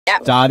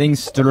Starting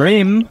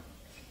stream.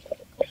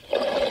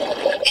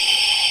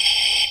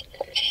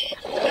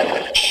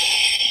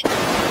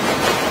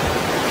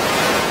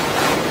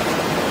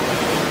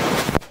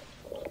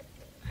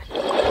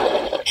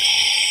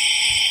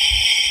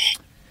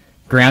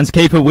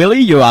 Groundskeeper Willie,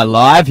 you are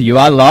live, you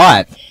are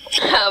live.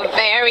 A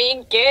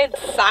very good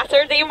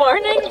Saturday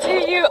morning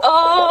to you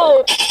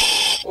all.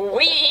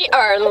 We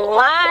are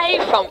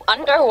live from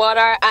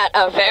underwater at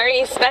a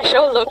very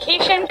special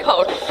location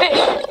called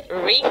Fish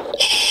Reef.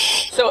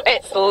 So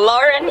it's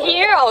Lauren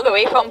here, all the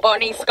way from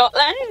Bonnie,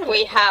 Scotland.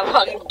 We have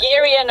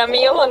Hungarian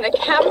Emil on the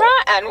camera,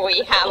 and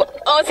we have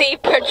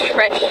Aussie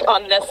Patrish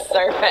on the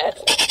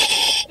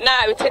surface.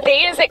 Now,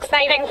 today is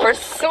exciting for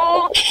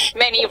so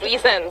many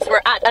reasons.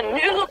 We're at a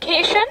new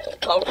location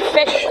called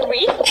Fish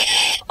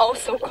Reef,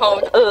 also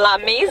called La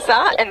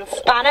Mesa in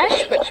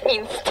Spanish, which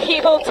means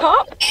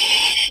tabletop,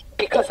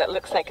 because it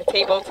looks like a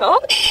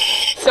tabletop.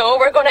 So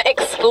we're going to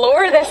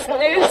explore this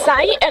new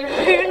site, and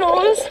who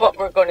knows what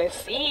we're going to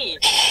see.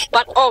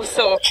 But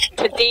also,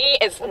 today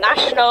is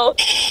National,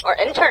 or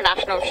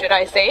International should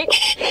I say,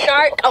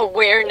 Shark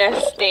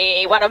Awareness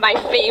Day, one of my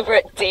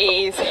favourite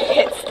days.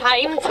 It's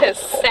time to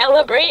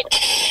celebrate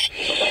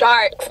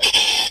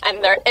sharks,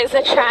 and there is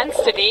a chance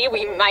today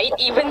we might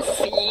even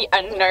see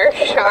a nurse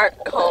shark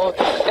called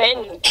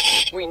Finn.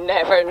 We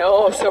never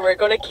know, so we're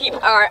going to keep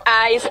our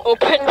eyes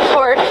open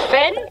for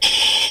Finn.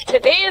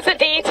 Today is a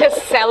day to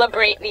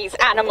celebrate these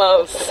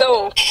animals,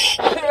 so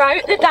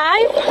throughout the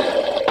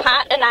dive,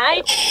 Pat and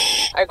I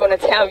are going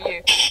to tell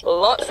you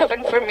lots of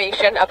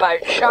information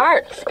about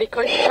sharks,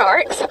 because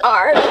sharks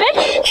are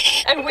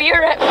fish, and we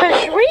are at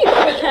Fish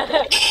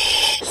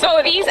Reef.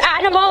 So these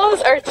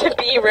animals are to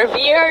be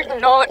revered,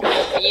 not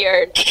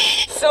feared.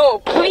 So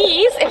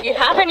please, if you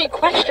have any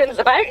questions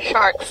about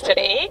sharks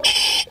today,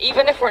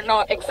 even if we're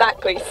not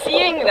exactly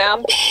seeing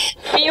them,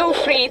 feel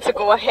free to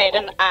go ahead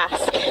and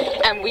ask,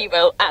 and we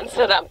will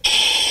answer them.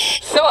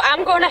 So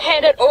I'm going to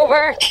head it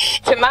over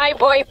to my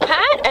boy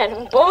Pat,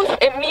 and both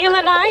Emil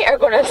and I are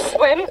going to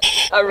swim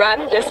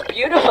around this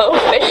beautiful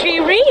fishy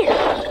reef.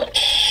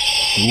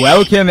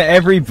 Welcome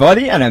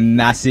everybody, and a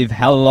massive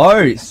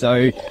hello.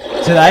 So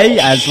today,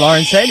 as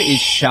Lauren said, is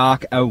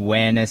Shark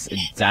Awareness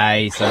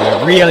Day. So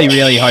we're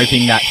really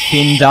hoping that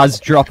Finn does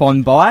drop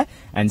on by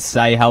and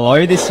say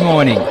hello this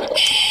morning.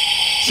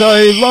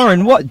 So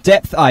Lauren, what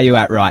depth are you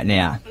at right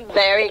now?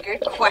 Very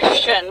good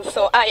question.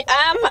 So I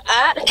am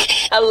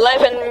at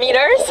 11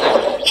 meters,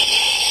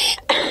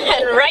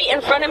 and right in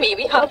front of me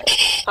we have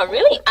a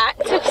really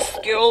active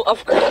school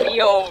of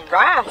Creole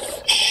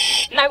wrasse.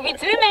 Now, we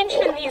do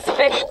mention these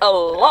fish a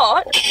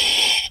lot.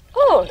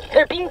 Oh,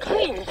 they're being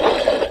cleaned.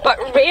 But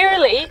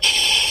rarely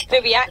do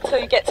we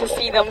actually get to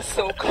see them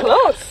so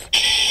close.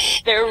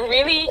 They're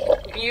really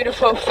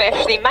beautiful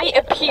fish. They might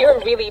appear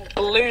really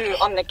blue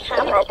on the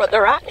camera, but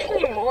they're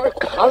actually more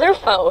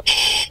colourful.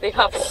 They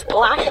have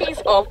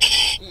splashes of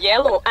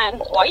yellow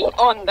and white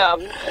on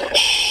them.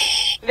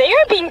 They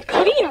are being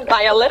cleaned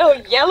by a little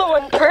yellow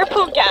and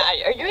purple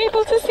guy. Are you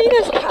able to see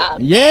this,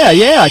 Pat?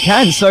 Yeah, I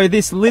can. So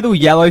this little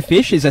yellow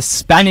fish is a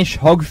Spanish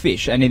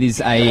hogfish, and it is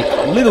a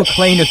little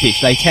cleaner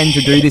fish. They tend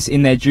to do this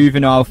in their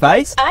juvenile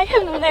phase. I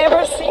have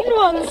never seen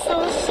one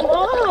so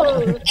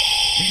small.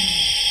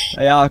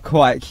 They are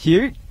quite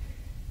cute.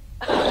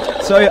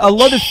 So a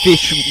lot of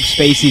fish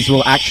species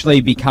will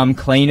actually become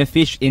cleaner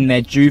fish in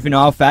their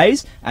juvenile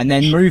phase and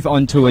then move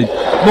on to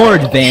a more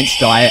advanced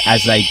diet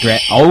as they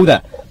get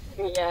older.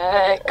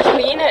 Yeah,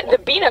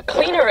 being a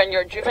cleaner in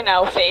your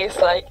juvenile phase,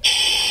 like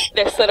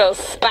this little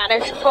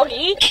Spanish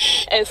hoggy,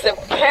 is the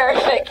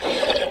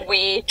perfect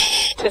way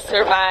to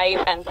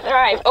survive and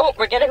thrive. Oh,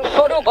 we're getting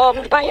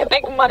photobombed by a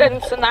big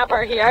mudden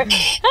snapper here.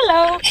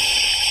 Hello.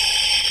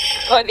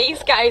 Well,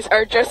 these guys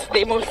are just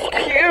the most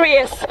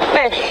curious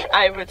fish,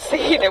 I would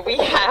say, that we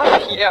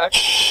have here.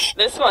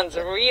 This one's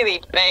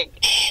really big,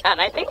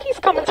 and I think he's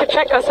coming to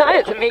check us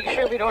out to make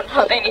sure we don't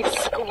have any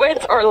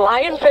squids or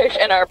lionfish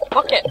in our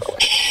pockets,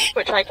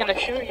 which I can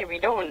assure you we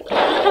don't.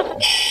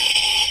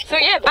 So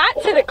yeah, back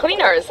to the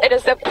cleaners. It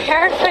is the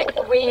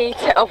perfect way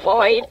to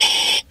avoid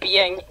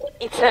being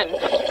eaten.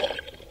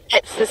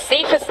 It's the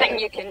safest thing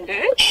you can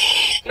do.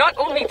 Not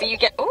only do you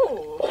get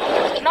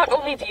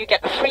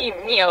a free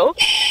meal,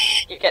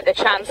 you get the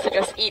chance to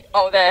just eat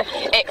all the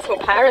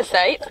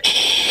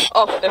exoparasites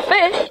off the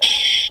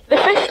fish. The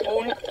fish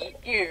won't eat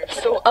you,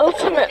 so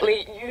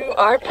ultimately you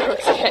are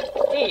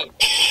protected.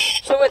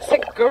 So it's a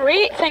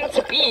great thing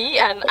to be,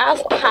 and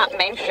as Pat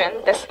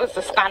mentioned, this was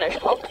the Spanish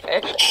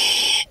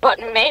hogfish, but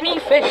many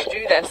fish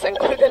do this,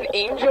 including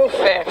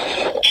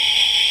angelfish.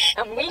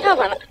 And we have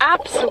an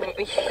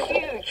absolutely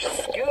huge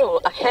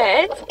school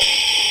ahead.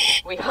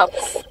 We have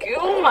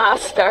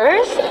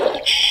schoolmasters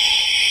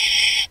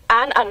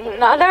and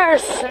another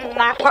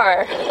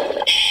snapper.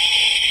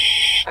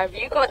 Have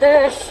you got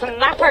the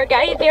snapper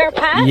guide there,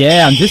 Pat?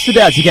 Yeah, I'm just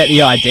about to get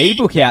the ID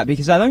book out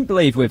because I don't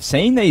believe we've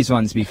seen these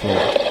ones before.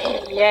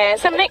 Yeah,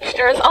 it's a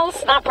mixture. It's all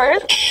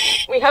snappers.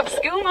 We have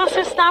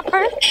schoolmaster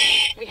snappers.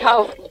 We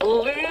have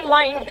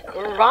blue-lined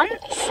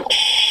grunts.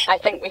 I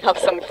think we have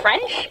some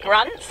French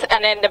grunts,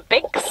 and then the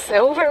big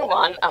silver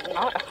one, I'm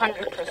not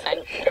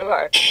 100%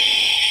 sure.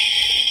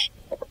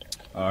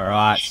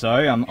 Alright, so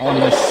I'm on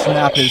the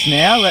snappers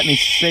now. Let me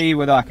see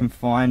what I can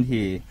find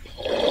here.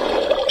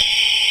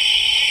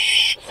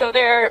 So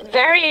they're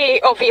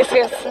very obviously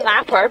a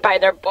snapper by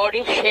their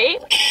body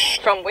shape.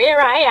 From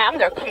where I am,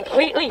 they're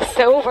completely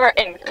silver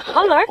in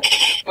colour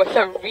with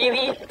a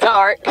really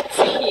dark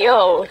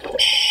tail.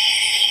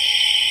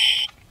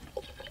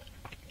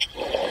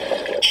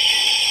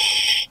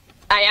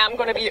 I am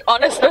going to be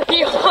honest with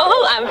you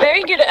all, I'm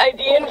very good at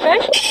IDing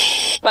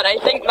fish, but I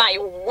think my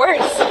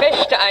worst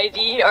fish to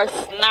ID are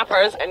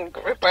snappers and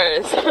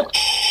groupers.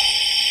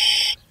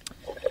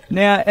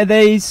 Now, are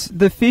these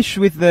the fish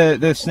with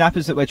the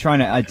snappers that we're trying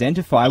to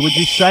identify? Would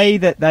you say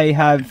that they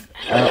have...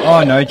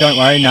 oh, no, don't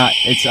worry. No,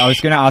 I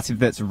was going to ask if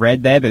that's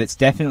red there, but it's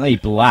definitely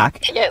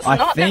black. Yeah, it's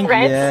not the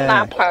red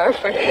snapper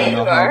for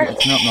sure.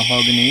 It's not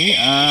mahogany.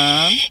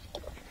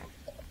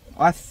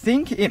 I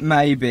think it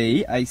may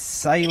be a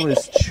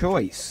sailor's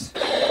choice.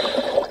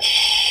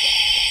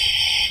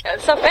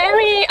 It's a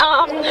very,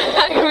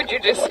 how would you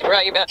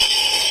describe it?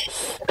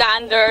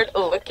 Standard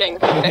looking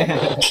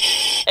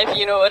fish. If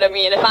you know what I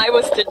mean. If I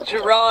was to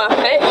draw a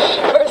fish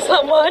for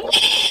someone,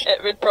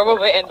 it would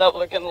probably end up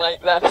looking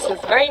like this.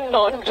 It's very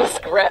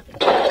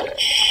nondescript.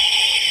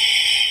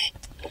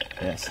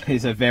 Yes,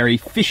 he's a very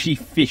fishy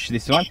fish,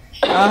 this one.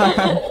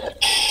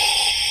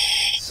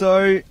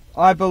 So,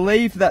 I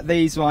believe that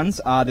these ones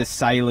are the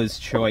sailor's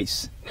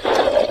choice.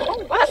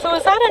 Oh, wow, so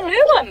is that a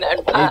new one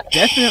then, Pat? It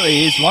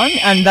definitely is one,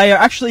 and they are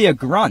actually a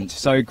grunt.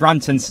 So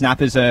grunts and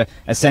snappers are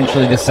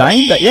essentially the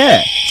same, but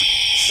yeah,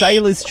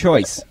 sailor's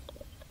choice.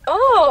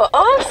 Oh,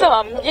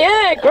 awesome.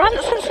 Yeah,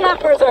 grunts and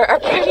snappers are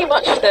pretty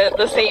much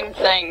the same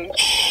thing.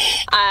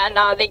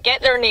 And they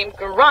get their name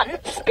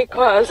grunts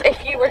because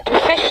if you were to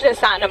fish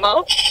this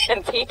animal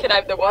and take it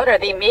out of the water,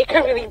 they make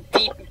a really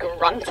deep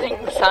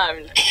grunting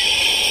sound,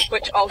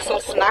 which also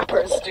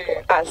snappers do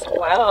as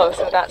well.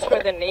 So that's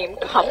where the name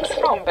comes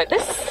from. But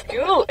this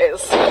school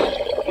is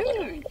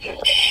huge.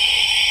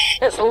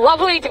 It's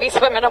lovely to be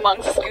swimming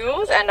among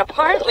schools, and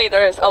apparently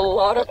there's a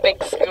lot of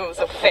big schools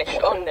of fish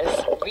on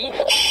this reef.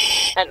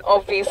 And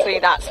obviously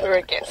that's where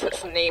it gets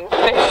its name,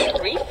 Fish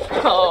Reef,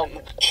 from.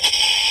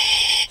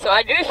 So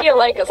I do feel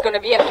like it's going to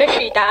be a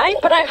fishy dive,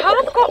 but I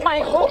have got my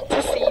hope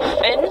to see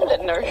fin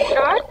and their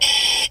shark,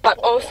 but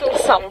also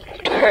some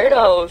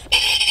turtles.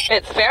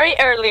 It's very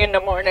early in the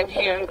morning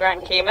here in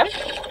Grand Cayman,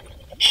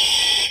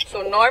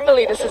 so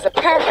normally this is a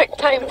perfect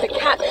time to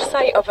catch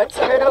sight of a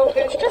turtle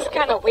who's just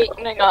kind of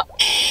wakening up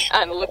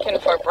and looking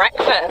for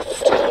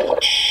breakfast.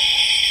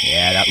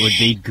 Yeah, that would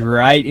be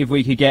great if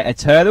we could get a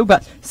turtle,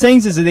 but seeing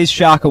as it is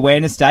Shark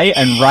Awareness Day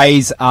and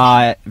rays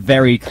are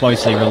very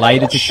closely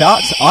related to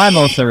sharks, I'm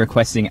also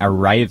requesting a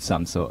ray of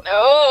some sort.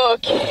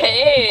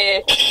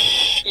 Okay.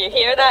 You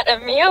hear that,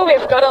 Emil?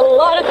 We've got a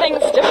lot of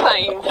things to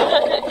find.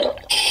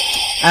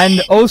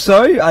 And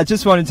also, I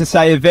just wanted to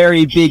say a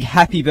very big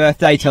happy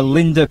birthday to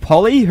Linda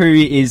Polly, who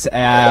is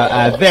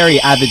a very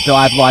avid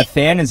diveLIVE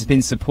fan and has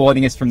been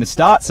supporting us from the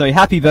start. So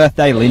happy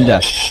birthday,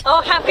 Linda.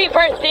 Oh, happy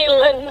birthday,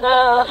 Linda.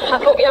 I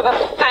hope you have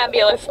a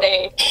fabulous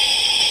day.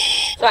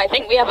 So I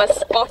think we have a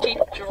spotted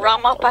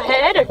drum up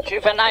ahead, a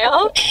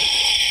juvenile.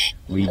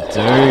 We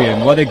do,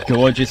 and what a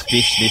gorgeous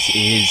fish this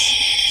is.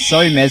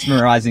 So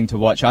mesmerising to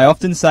watch. I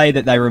often say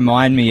that they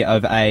remind me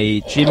of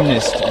a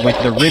gymnast with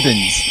the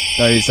ribbons,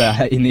 those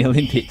in the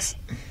Olympics.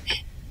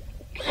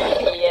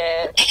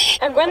 Yeah,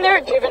 and when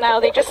they're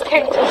juvenile, they just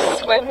tend to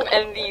swim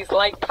in these,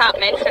 like Pat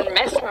mentioned,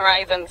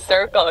 mesmerising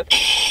circles.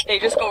 They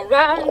just go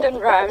round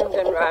and round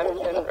and round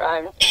and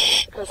round,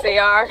 because they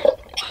are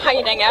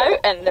hiding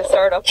out in the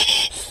sort of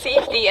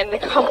safety and the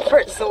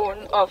comfort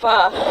zone of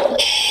a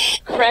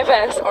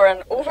crevice or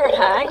an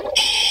overhang.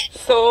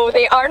 So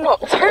they are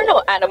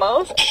nocturnal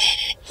animals,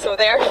 so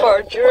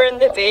therefore during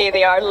the day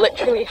they are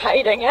literally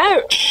hiding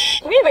out.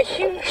 We have a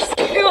huge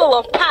school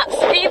of Pat's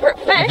favourite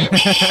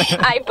fish.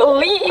 I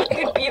believe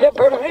could be the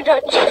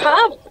Bermuda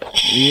chub.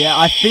 Yeah,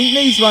 I think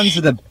these ones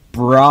are the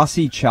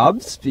brassy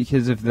chubs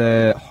because of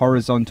the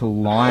horizontal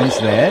lines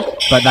there,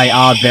 but they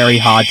are very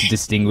hard to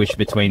distinguish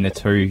between the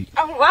two.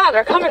 Oh wow,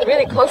 they're coming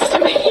really close to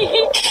me.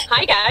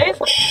 Hi guys.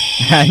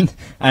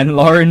 And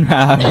Lauren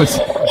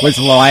was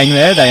lying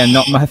there. They are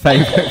not my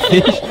favourite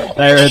fish.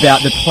 They are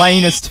about the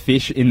plainest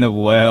fish in the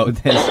world.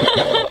 There's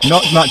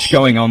not much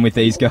going on with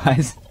these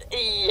guys.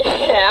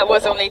 Yeah, I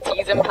was only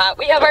teasing Pat.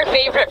 We have our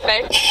favourite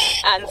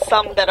fish and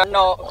some that are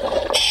not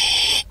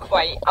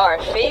quite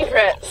our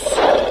favourites.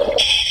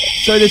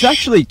 So there's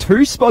actually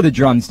 2 spotted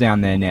drums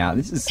down there now.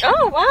 This is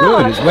oh, wow.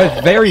 good.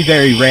 We're very,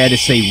 very rare to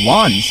see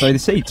one, so to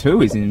see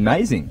 2 is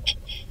amazing.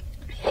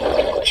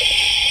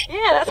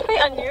 Yeah, that's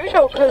quite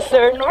unusual because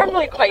they're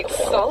normally quite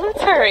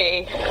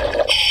solitary.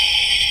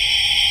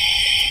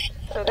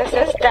 So this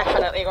is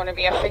definitely going to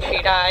be a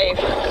fishy dive.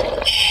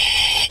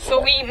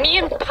 So me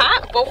and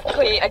Pat both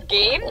play a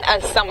game,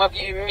 as some of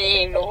you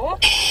may know.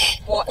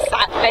 What's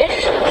that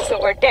fish? So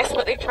we're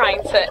desperately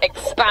trying to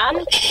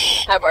expand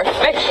our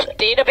fish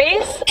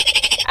database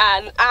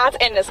and add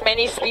in as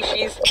many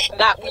species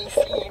that we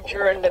see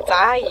during the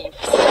dives.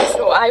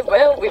 So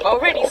we've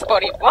already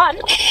spotted one,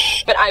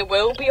 but I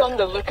will be on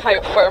the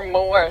lookout for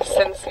more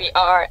since we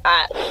are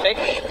at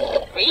Fish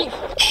Reef.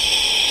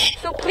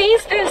 So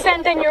please do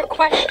send in your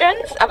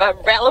questions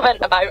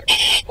relevant about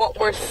what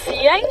we're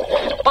seeing,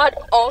 but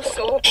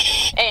also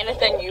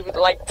anything you would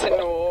like to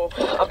know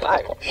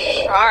about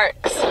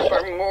sharks.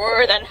 We're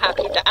more than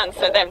happy to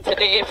answer them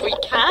today if we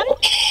can.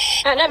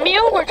 And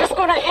Emil, we're just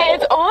going to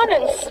head on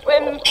and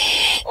swim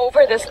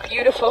over this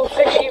beautiful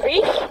fishy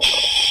reef.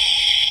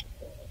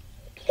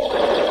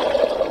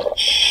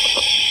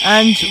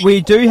 And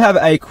we do have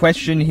a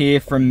question here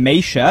from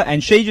Misha,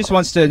 and she just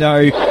wants to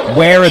know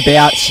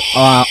whereabouts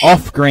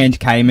off Grand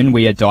Cayman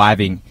we are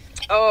diving.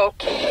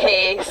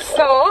 Okay,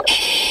 so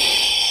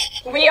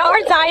we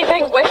are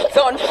diving with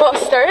Don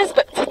Foster's,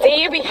 but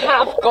today we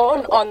have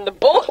gone on the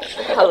boat,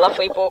 a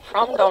lovely boat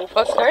from Don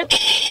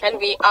Foster's, and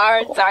we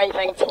are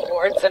diving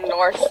towards the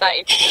north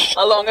side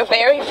along a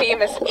very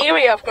famous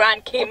area of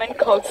Grand Cayman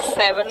called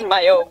 7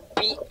 Mile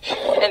Beach.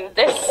 And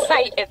this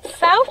site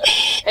itself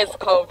is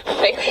called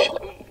Fish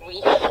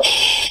Reef.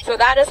 So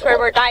that is where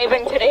we're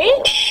diving today,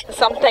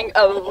 something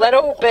a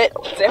little bit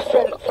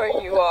different for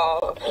you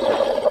all.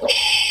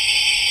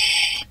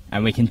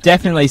 And we can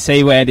definitely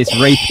see where this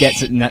reef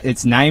gets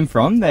its name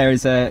from. There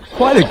is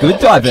quite a good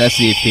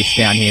diversity of fish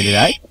down here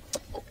today.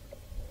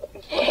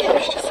 Yeah,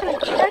 there's just an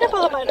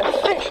incredible amount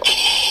of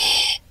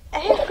fish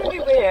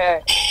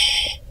everywhere.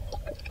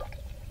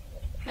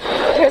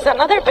 There's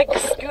another big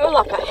school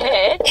up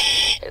ahead.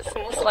 It's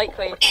most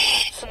likely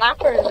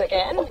snappers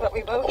again, but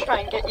we will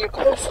try and get you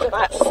close to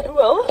that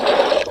school.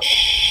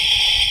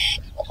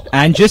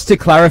 And just to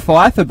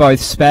clarify for both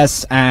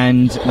Spess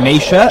and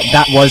Misha,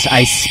 that was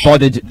a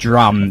spotted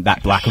drum,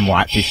 that black and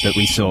white fish that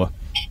we saw.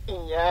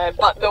 Yeah,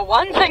 but the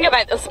one thing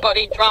about the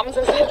spotted drums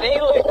is that they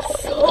look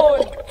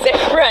so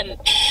different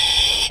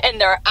in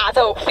their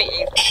adult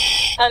phase.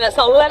 And it's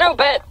a little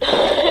bit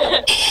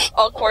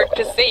awkward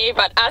to say,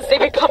 but as they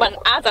become an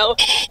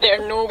adult,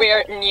 they're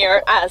nowhere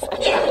near as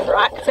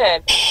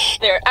attractive.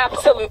 They're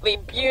absolutely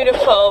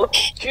beautiful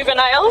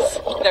juveniles.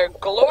 They're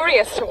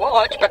glorious to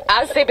watch, but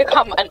as they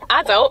become an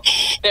adult,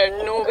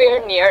 they're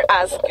nowhere near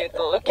as good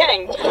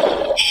looking.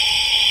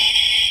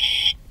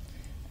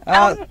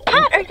 Pat,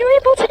 are you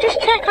able to just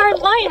check our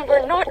line?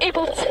 We're not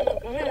able to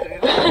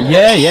move.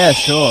 Yeah,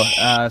 sure.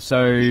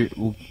 So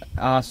we'll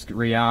ask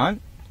Rian.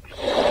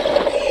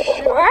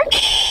 Sure.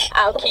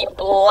 I'll keep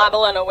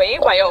blabbling away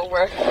while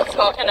we're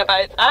talking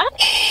about that.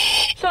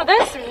 So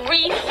this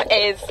reef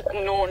is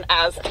known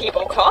as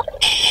Tabletop,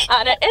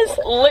 and it is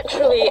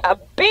literally a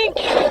big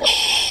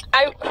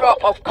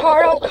outcrop of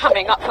coral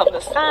coming up from the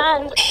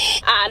sand,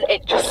 and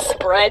it just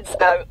spreads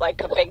out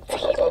like a big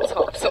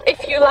tabletop. So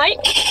if you like,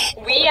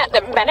 we at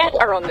the minute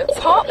are on the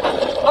top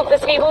of the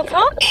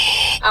tabletop,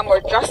 and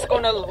we're just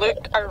going to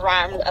look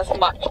around as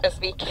much as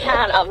we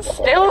can. I'm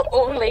still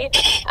only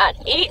at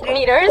 8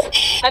 meters,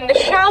 and the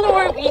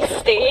shallower we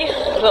stay,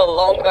 the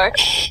longer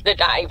the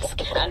dives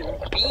can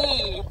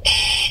be.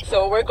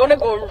 So we're going to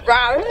go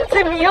round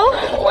the meal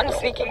once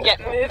we can get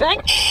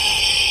moving.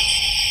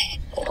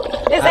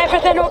 Is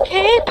everything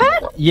okay,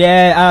 Pat?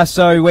 Yeah,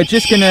 so we're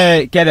just going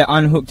to get it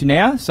unhooked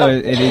now. So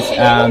it is,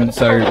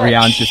 so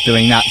Rian's just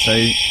doing that.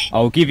 So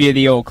I'll give you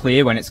the all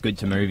clear when it's good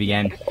to move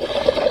again.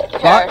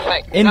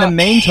 Perfect. But in the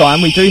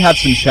meantime, we do have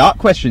some shark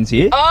questions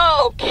here.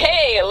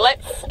 Okay,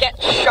 let's get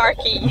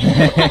sharky.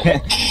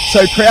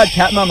 So Proud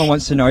Cat Mama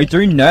wants to know,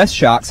 do nurse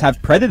sharks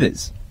have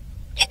predators?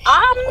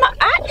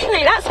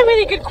 Actually, that's a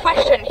really good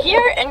question.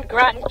 Here in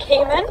Grand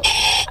Cayman,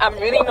 I'm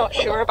really not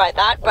sure about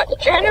that, but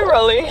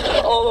generally,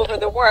 all over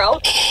the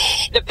world,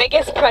 the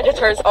biggest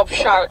predators of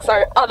sharks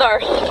are other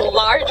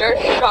larger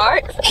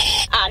sharks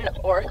and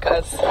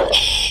orcas.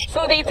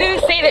 So they do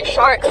say that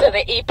sharks are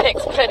the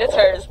apex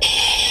predators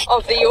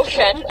of the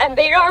ocean, and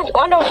they are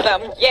one of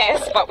them,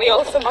 yes, but we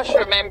also must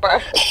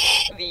remember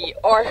the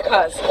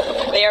orcas.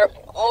 They are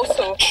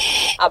also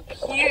a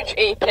huge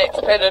apex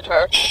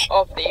predator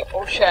of the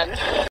ocean.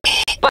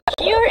 But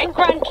here in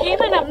Grand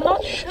Cayman, I'm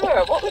not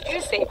sure. What would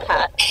you say,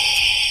 Pat?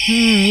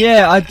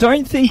 Yeah, I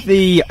don't think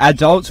the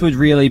adults would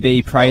really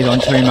be preyed on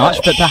too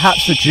much, but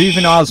perhaps the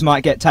juveniles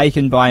might get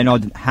taken by an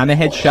odd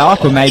hammerhead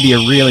shark or maybe a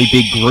really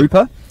big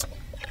grouper.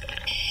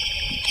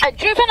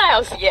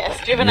 Juveniles, yes.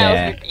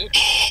 Juveniles would be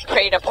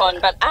preyed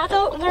upon, but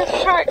adult nurse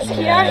sharks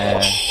here,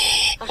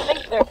 I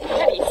think they're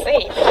pretty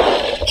safe.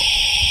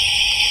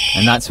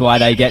 And that's why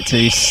they get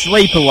to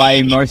sleep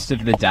away most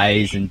of the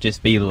days and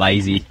just be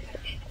lazy.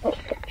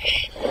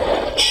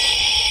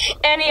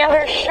 Any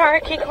other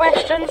sharky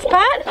questions,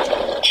 Pat?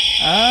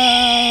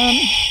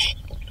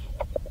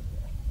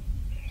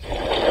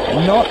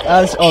 Not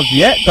as of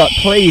yet, but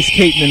please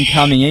keep them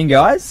coming in,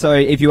 guys. So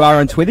if you are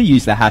on Twitter,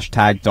 use the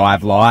hashtag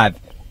diveLIVE.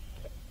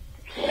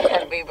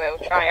 And we will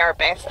try our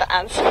best to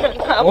answer them.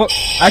 Well,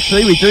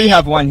 actually, we do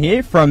have one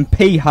here from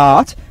P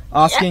Hart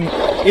asking,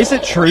 is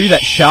it true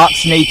that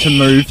sharks need to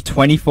move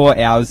 24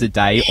 hours a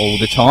day all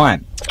the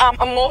time?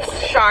 Most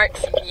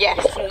sharks,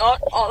 yes,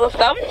 not all of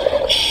them,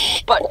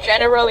 but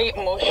generally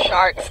most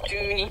sharks do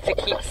need to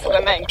keep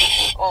swimming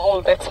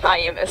all the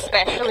time,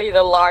 especially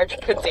the large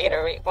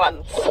predatory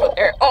ones. So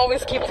they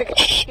always need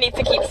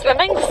to keep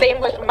swimming, same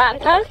with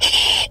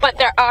mantas, but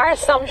there are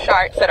some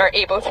sharks that are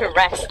able to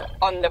rest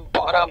on the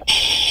bottom,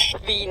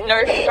 the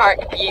nurse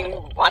shark being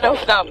one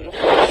of them.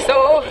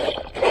 So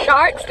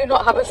sharks do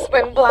not have a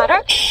swim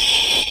bladder.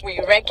 We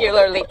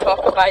regularly talk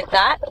about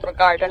that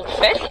regarding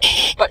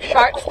fish, but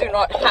sharks do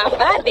not have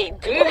that. They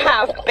do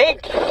have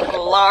big,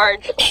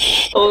 large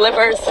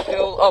livers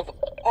full of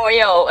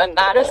oil, and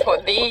that is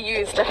what they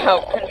use to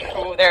help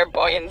control their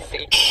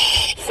buoyancy.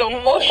 So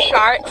most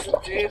sharks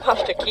do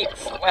have to keep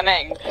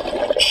swimming.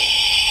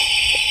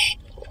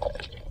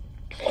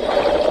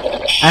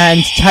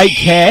 And take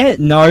care,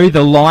 no,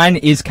 the line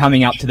is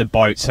coming up to the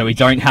boat, so we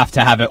don't have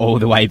to have it all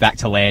the way back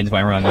to land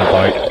when we're on the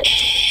boat.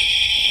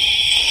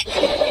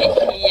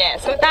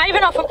 So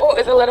diving off a boat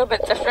is a little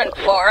bit different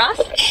for us.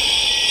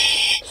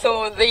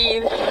 So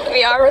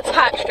we are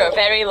attached to a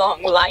very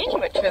long line,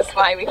 which is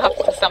why we have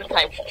to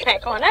sometimes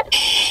check on it.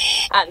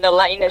 And the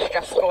line is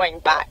just going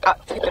back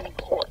up to the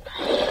boat.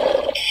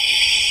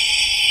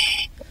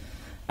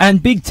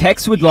 And Big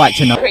Tex would like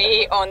to know...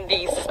 Prey on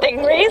these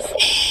stingrays.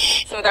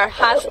 So there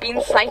has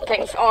been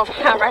sightings of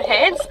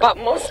hammerheads, but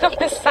most of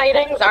the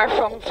sightings are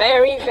from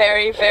very,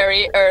 very,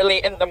 very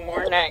early in the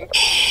morning.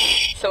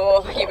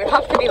 So you would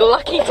have to be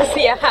lucky to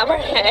see a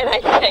hammerhead,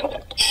 I think.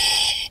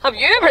 Have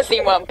you ever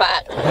seen one,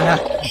 Pat?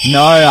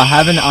 No, I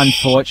haven't,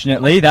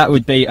 unfortunately. That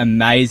would be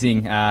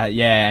amazing.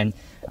 Yeah, and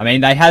I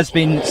mean, there has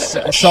been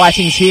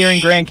sightings here in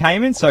Grand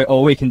Cayman, so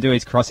all we can do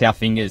is cross our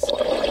fingers. So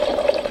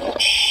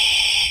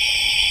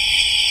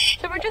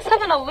we're just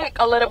having a look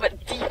a little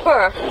bit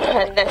deeper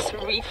in this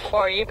reef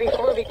for you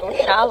before we go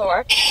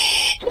shallower,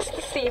 just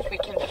to see if we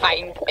can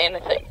find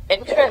anything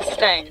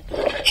interesting.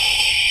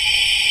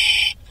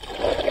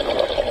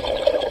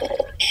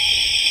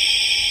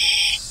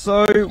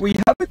 So we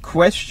have a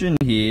question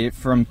here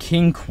from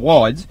King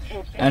Quad,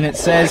 and it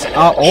says,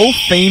 are all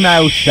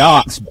female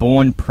sharks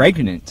born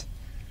pregnant?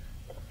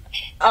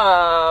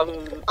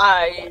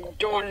 I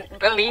don't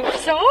believe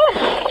so.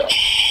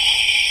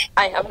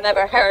 I have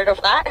never heard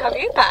of that. Have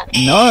you, Pat?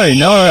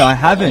 No, I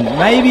haven't.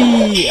 Maybe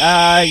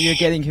you're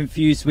getting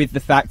confused with the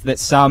fact that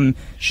some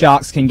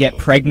sharks can get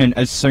pregnant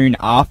as soon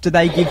after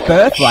they give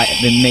birth, like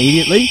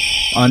immediately,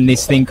 on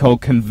this thing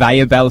called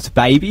conveyor belt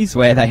babies,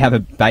 where they have a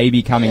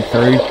baby coming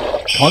through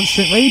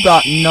constantly,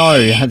 but no,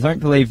 I don't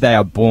believe they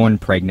are born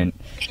pregnant.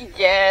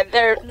 Yeah,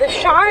 the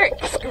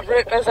sharks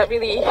group is a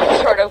really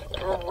sort of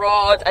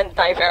broad and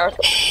diverse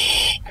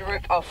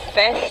group of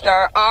fish.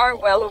 There are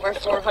well over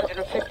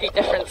 450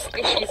 different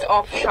species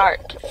of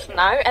sharks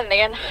now, and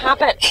they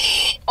inhabit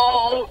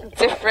all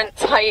different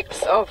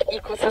types of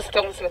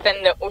ecosystems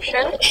within the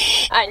ocean.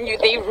 And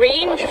they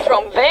range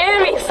from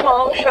very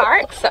small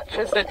sharks, such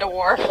as the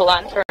dwarf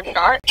lantern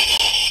shark,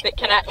 that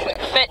can actually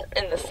fit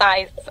in the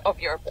size of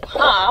your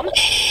palm.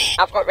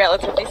 I've got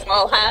relatively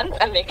small hands,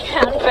 and they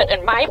can fit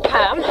in my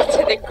palm,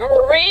 to the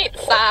great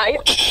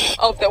size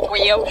of the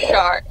whale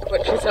shark,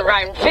 which is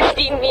around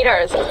 15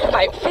 meters,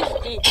 about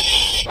 50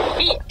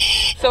 feet.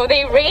 So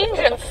they range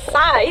in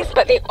size,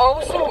 but they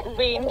also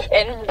range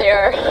in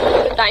their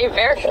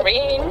diverse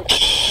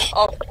range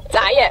of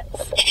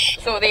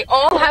diets. So they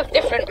all have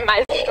different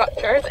mouth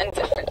structures and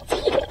different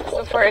teeth.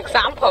 So for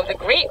example, the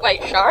great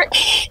white shark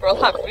will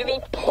have really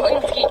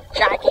pointy,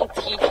 jaggy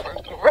teeth for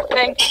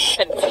gripping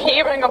and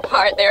tearing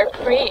apart their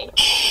prey.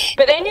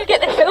 But then you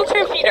get the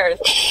filter feeders,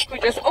 who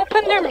just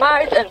open their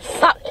mouth and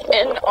suck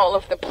in all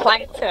of the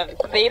plankton.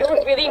 They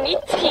don't really need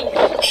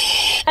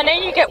teeth. And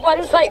then you get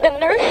ones like the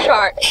nurse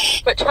shark,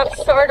 which have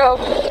sort of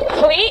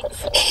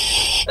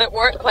plates that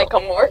work like a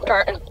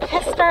mortar and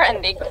pestle,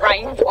 and they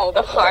grind all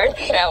the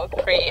hard-shelled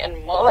prey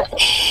and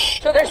mollusks.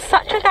 So there's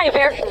such a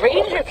diverse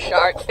range of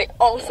sharks. They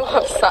also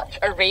have such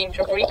a range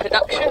of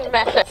reproduction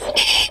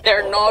methods.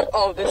 They're not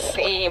all the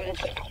same.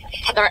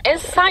 There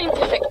is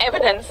scientific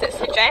evidence that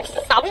suggests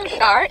some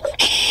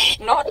sharks,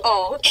 not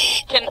all,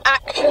 can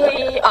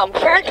actually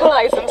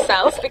fertilize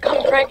themselves,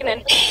 become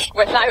pregnant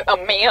without a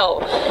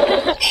male.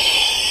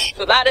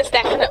 So that is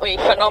definitely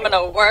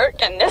phenomenal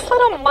work, and this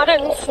little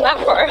mudden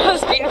snapper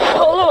has been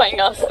following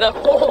us the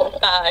whole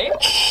time.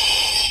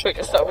 We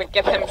just thought we'd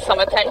give him some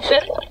attention.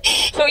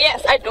 So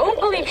yes, I don't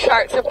believe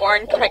sharks are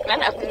born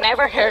pregnant. I've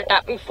never heard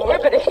that before,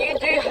 but if you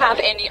do have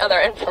any other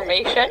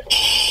information,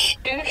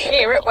 do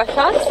share it with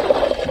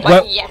us. But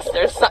well, yes,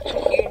 there's such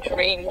a huge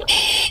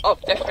range of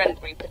different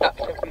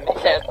reproductive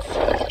methods.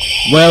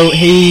 Well,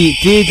 he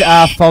did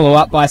follow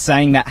up by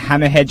saying that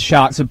hammerhead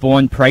sharks are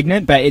born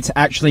pregnant, but it's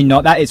actually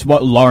not that. It's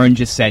what Lauren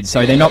just said.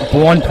 So they're not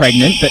born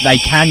pregnant, but they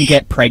can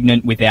get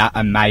pregnant without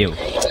a male.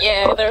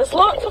 Yeah, there's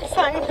lots of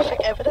scientific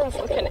evidence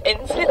looking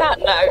into that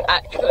now,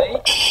 actually,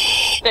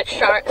 that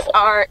sharks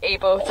are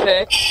able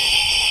to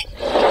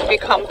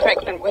become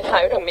pregnant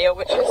without a male,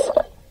 which is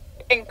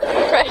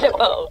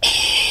incredible.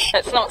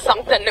 It's not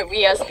something that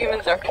we as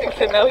humans are too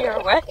familiar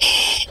with.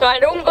 So I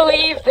don't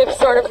believe they've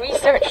sort of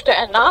researched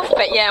it enough,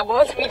 but yeah, I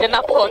was reading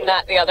up on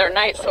that the other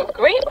night, so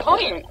great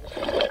point.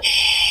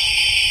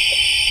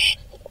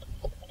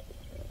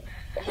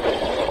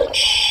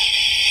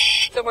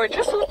 So we're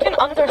just looking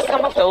under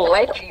some of the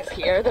ledges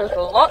here. There's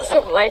lots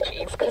of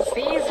ledges, because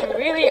these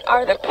really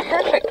are the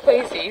perfect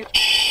places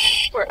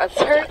where a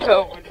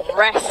turtle would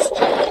rest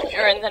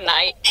during the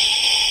night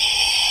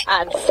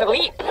and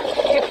sleep,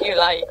 if you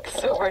like.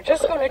 So we're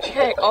just going to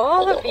check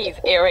all of these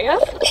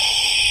areas,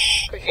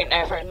 because you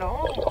never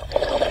know.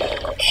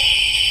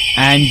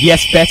 And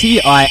yes,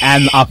 Betty, I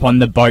am up on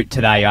the boat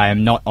today. I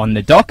am not on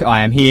the dock.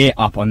 I am here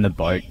up on the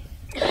boat.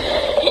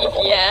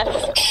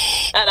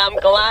 Yes, and I'm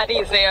glad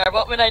he's there.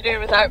 What would I do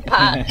without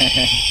Pat?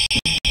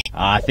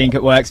 I think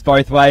it works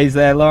both ways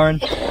there, Lauren.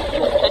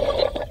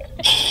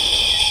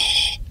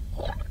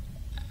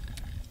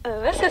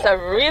 This is a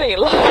really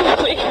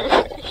lovely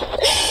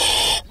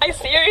I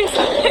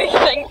seriously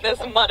think this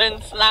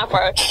mutton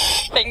snapper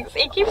thinks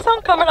he keeps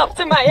on coming up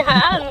to my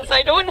hands.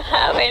 I don't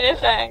have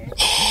anything.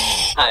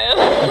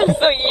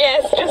 So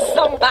yes, just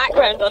some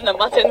background on the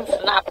mutton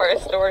snapper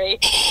story.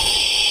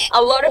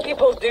 A lot of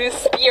people do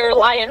spear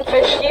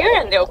lionfish here,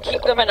 and they'll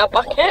keep them in a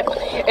bucket.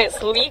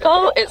 It's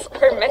legal, it's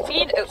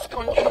permitted, it's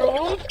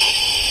controlled.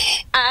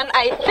 And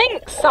I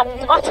think some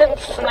mutton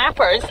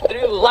snappers,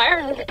 through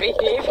learned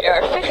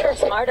behaviour, fish are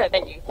smarter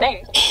than you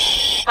think,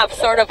 have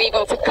sort of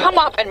able to come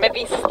up and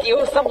maybe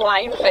steal some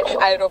lionfish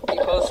out of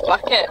people's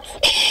buckets.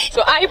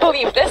 So I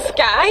believe this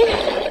guy,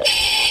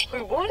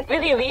 who won't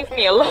really leave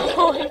me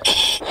alone,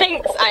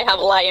 thinks I have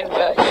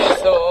lionfish.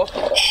 So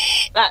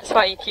that's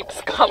why he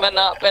keeps coming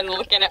up and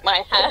looking at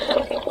my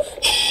hands.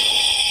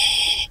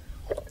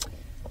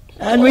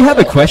 And we have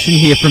a question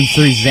here from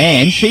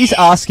Suzanne. She's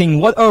asking,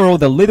 what are all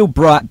the little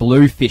bright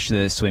blue fish that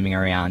are swimming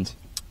around?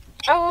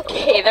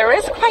 Okay, there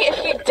is quite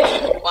a few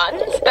different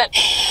ones, but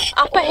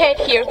up ahead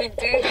here we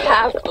do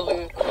have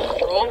blue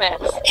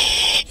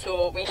chromis.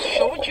 So we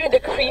showed you the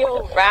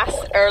Creole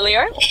wrasse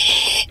earlier,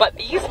 but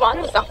these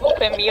ones, I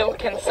hope Emil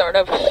can sort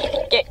of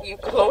get you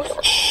close,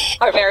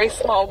 are very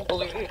small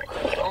blue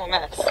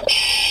chromis.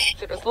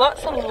 So there's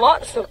lots and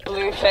lots of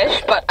blue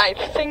fish, but I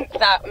think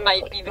that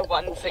might be the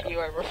ones that you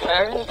are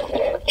referring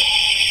to.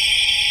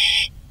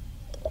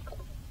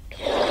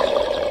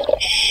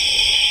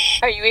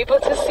 Are you able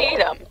to see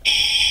them?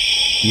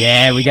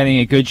 Yeah, we're getting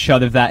a good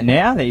shot of that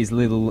now, these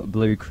little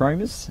blue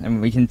chromis.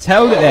 And we can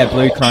tell that they're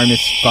blue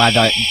chromis by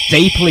the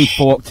deeply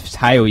forked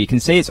tail. You can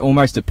see it's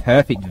almost a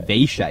perfect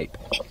V shape.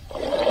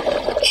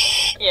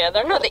 Yeah,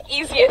 they're not the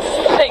easiest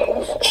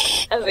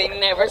things, as they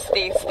never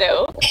stay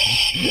still.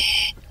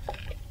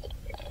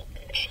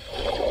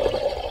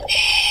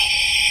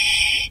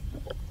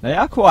 They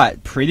are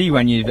quite pretty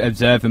when you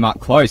observe them up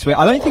close.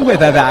 I don't think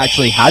we've ever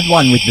actually had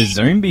one with the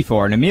zoom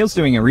before, and Emil's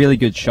doing a really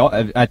good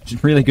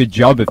really good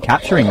job of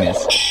capturing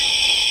this.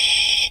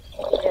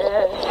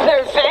 Yeah,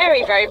 they're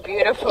very, very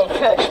beautiful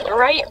fish.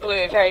 Bright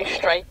blue, very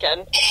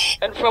striking.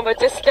 And from a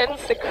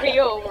distance, the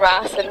Creole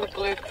wrasse and the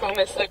blue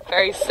chromis look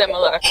very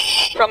similar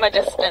from a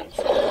distance.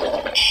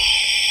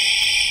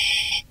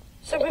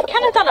 So we've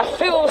kind of done a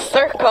full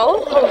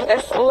circle of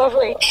this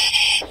lovely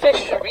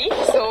fish reef,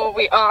 so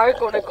we are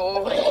going to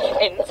go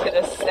into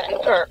the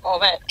centre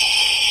of it.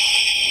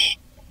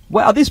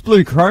 Wow, this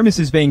blue chromis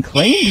is being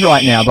cleaned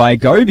right now by a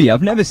goby.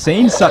 I've never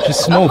seen such a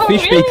small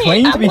fish really? be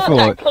cleaned before.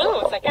 Not that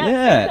close. I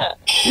can't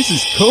see it. This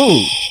is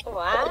cool.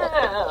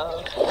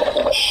 Wow.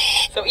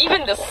 So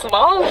even the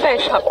small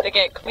fish have to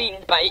get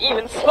cleaned by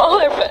even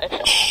smaller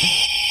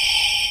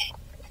fish.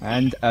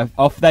 And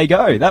off they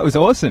go. That was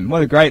awesome.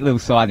 What a great little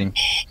sighting.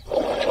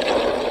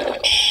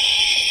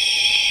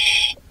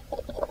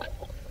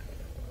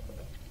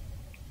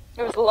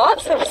 There's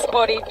lots of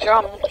spotted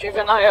drum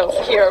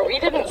juveniles here. We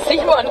didn't see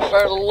one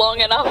for long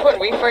enough when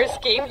we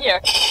first came here,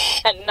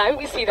 and now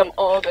we see them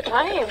all the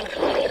time.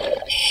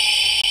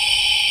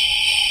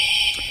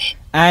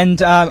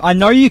 And I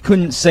know you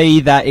couldn't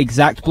see that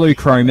exact blue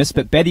chromis,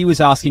 but Betty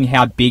was asking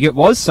how big it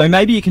was, so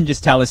maybe you can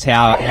just tell us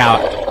how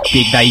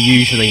big they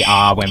usually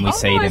are when we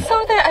see them.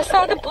 I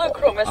saw the blue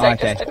chromis, okay. I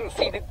just didn't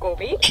see the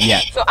goby.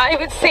 Yeah. So I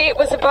would say it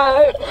was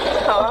about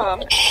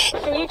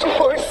 3 to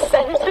 4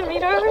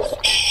 centimetres.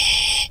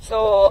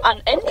 So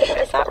an inch,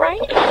 is that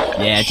right?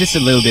 Yeah, just a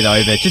little bit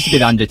over, just a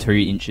bit under 2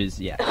 inches,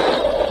 yeah.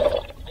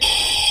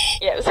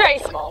 Yeah, it was very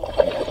small.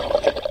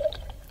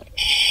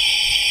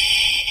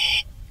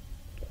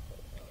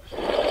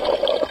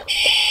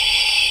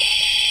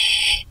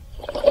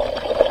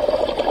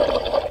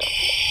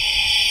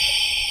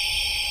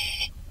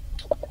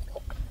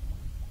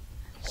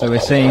 So we're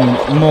seeing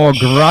more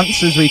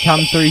grunts as we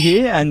come through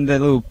here, and the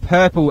little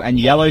purple and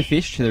yellow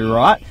fish to the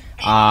right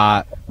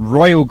are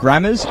royal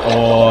grammars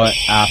or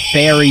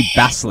fairy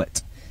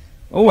basslet.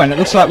 Oh, and it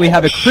looks like we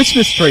have a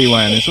Christmas tree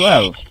worm as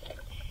well.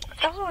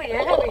 Oh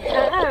yeah, we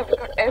have. We've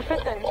got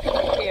everything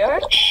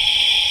here.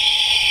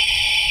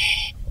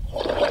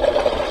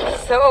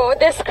 So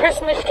this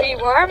Christmas tree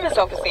worm is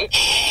obviously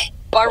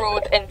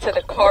burrowed into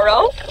the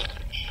coral.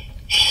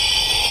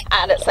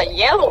 and it's a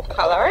yellow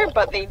colour,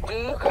 but they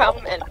do come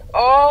in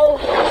all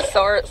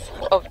sorts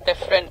of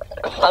different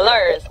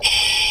colours.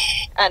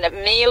 And it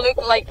may look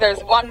like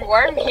there's one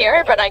worm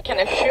here, but I can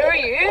assure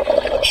you,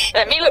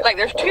 it may look like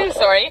there's two,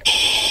 sorry,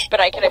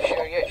 but I can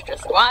assure you it's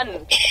just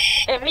one.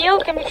 Emil,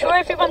 can we show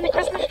everyone the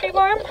Christmas tree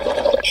worm?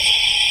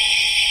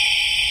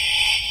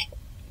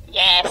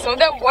 Yeah, so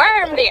the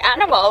worm, the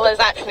animal, is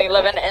actually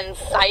living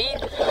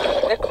inside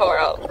the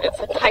coral. It's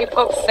a type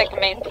of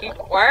segmented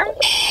worm,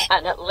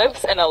 and it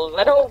lives in a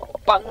little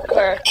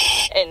bunker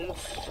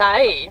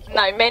inside.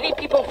 Now, many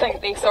people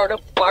think they sort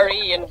of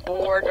bury and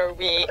bore their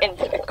way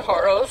into the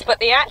corals, but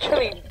they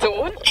actually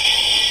don't.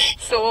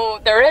 So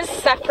there is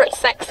separate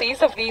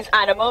sexes of these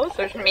animals.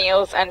 There's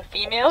males and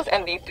females,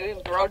 and they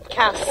do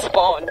broadcast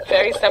spawn,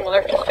 very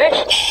similar to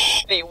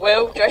fish. They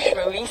will just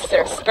release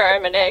their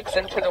sperm and eggs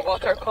into the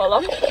water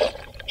column,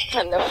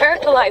 and the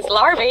fertilized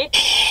larvae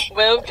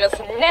will just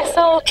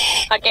nestle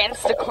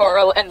against the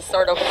coral and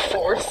sort of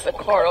force the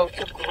coral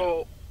to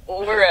grow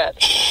over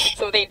it.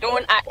 So they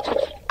don't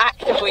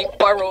actively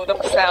burrow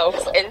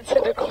themselves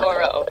into the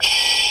coral.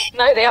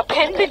 Now, the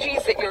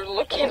appendages that you're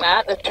looking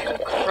at, the two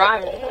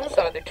crowns,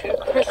 or the two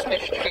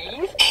Christmas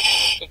trees,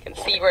 you can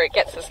see where it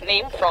gets its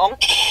name from,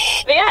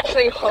 they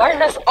actually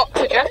harness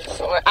oxygen,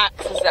 so it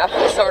acts as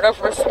a sort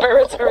of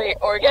respiratory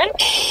organ,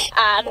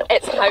 and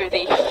it's how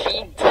they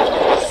feed.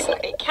 So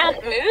they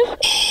can't move,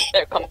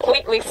 they're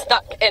completely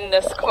stuck in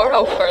this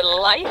coral for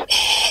life,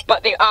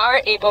 but they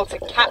are able to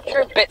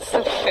capture bits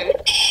of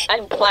food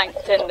and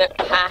plankton that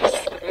pass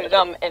through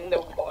them in the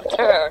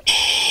water.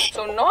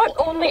 So not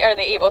only are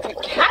they able to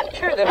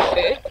capture the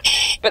food,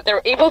 but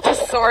they're able to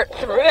sort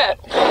through it.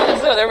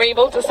 So they're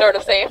able to sort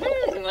of say,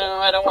 no,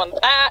 I don't want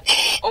that.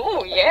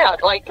 Oh yeah,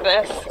 I'd like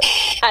this.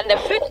 And the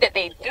food that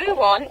they do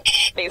want,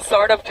 they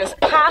sort of just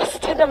pass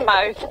to the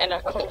mouth in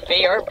a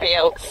conveyor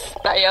belt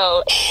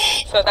style.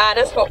 So that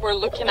is what we're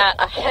looking at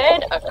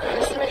ahead, a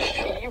Christmas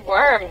tree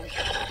worm.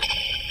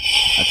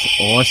 That's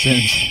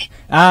awesome.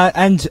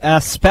 And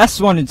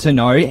Spess wanted to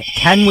know,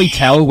 can we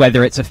tell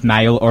whether it's a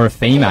male or a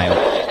female?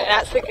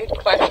 That's a good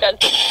question.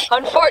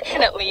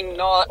 Unfortunately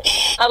not.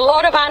 A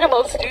lot of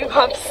animals do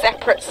have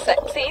separate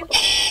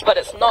sexes, but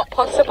it's not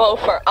possible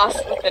for us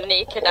with the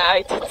naked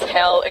eye to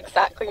tell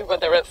exactly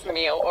whether it's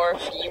male or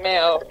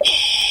female.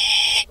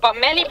 But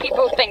many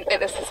people think that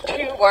this is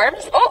two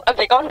worms. Oh, have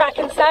they gone back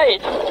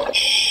inside?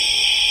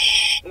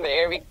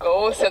 There we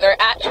go. So they're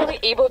actually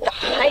able to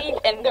hide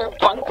in their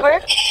bunker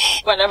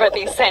whenever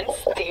they sense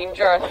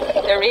danger.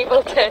 They're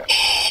able to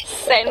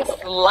sense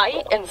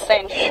light and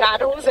sense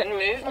shadows and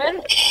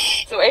movement.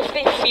 So if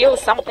they feel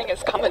something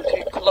is coming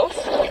too close,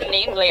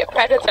 namely a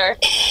predator,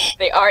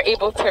 they are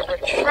able to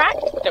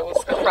retract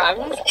those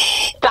crowns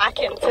back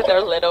into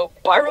their little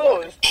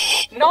burrows.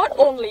 Not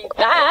only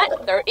that,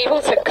 they're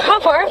able to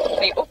cover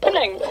the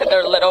opening to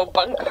their little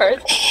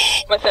bunkers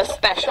with a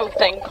special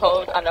thing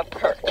called an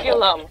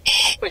operculum,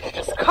 which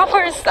just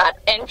covers that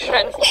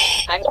entrance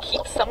and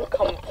keeps them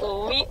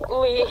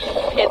completely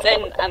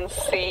hidden and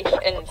safe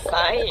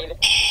inside.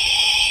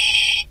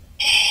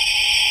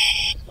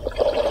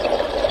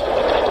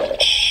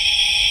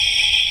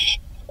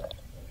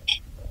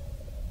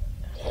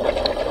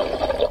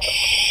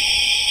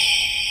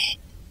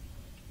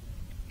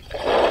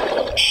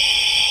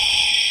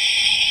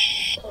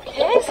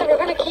 Okay, so we're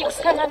going to keep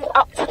swimming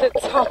up to the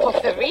top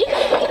of the reef.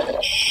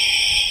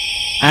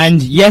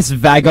 And yes,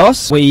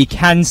 Vagos, we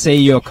can see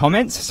your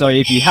comments, so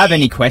if you have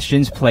any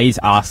questions, please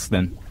ask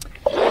them.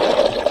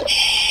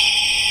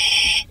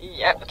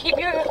 Yep, keep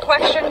your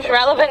questions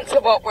relevant to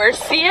what we're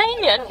seeing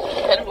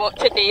and what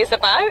today's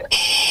about,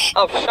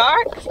 of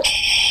sharks.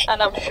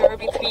 And I'm sure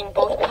between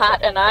both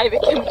Pat and I, we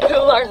can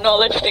pull our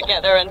knowledge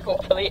together and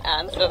hopefully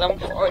answer them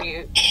for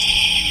you.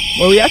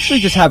 Well, we actually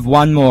just have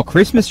one more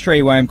Christmas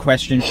tree worm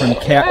question from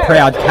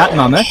Proud Cat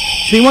Mama.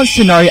 She wants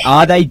to know,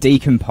 are they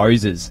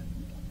decomposers?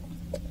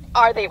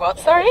 Are they what,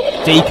 sorry?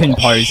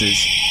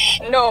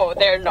 Decomposers. No,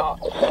 they're not.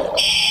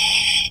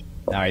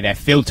 No, they're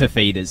filter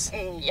feeders.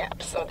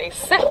 Yep, so they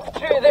sift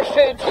through the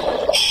food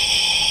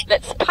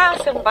that's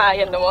passing by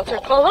in the water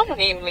column,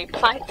 namely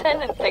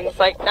plankton and things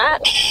like that,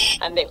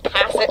 and they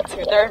pass it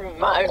to their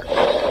mouth.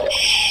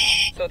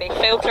 So they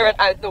filter it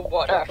out the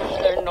water.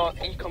 They're not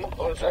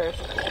decomposers.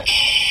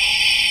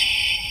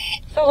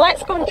 So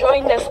let's go and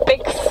join this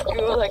big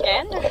school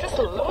again. There's just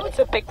loads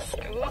of big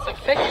schools of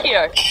fish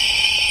here,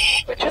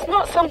 which is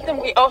not something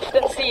we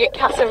often see at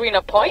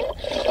Casuarina Point.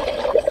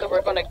 So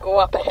we're going to go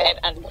up ahead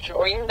and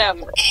join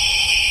them.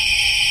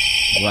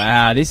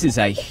 Wow, this is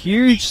a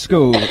huge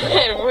school.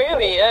 It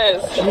really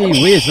is.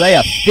 Gee whiz, they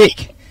are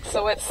thick.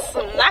 So it's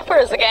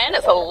snappers again.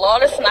 It's a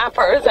lot of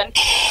snappers. And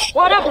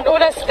what I've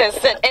noticed is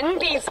that in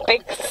these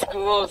big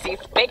schools,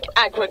 these big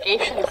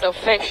aggregations of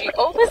fish, you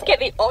always get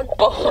the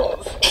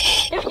oddballs.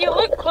 If you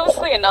look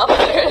closely enough,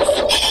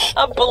 there's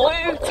a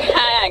blue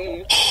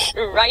tang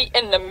right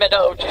in the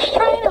middle, just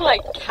trying to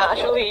like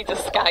casually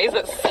disguise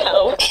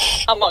itself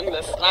among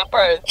the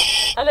snappers.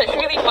 And it's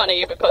really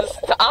funny because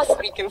to us,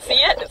 we can see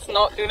it. It's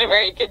not doing a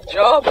very good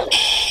job.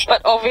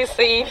 But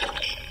obviously,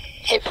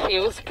 It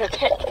feels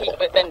protected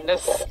within the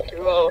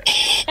school,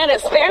 and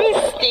it's very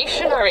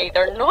stationary.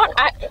 They're not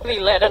actually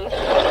letting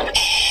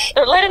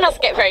us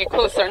get very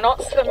close. They're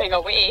not swimming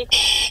away,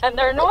 and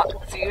they're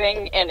not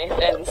doing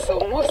anything. So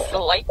most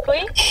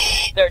likely,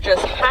 they're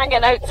just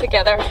hanging out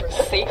together for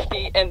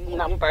safety in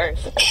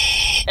numbers.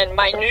 And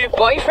my new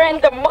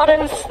boyfriend, the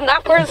mudden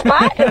snapper's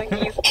back, and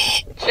he's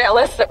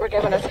jealous that we're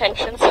giving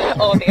attention to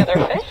all the other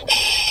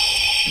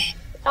fish.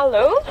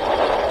 Hello?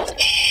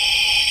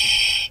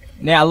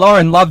 Now,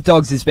 Lauren Love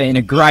Dogs has been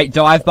a great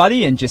dive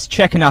buddy and just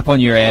checking up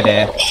on your air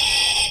there.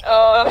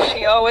 Oh,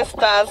 she always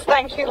does.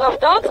 Thank you, Love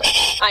Dogs.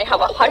 I have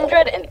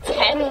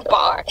 110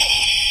 bar.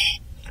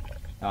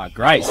 Oh,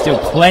 great. Still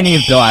plenty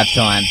of dive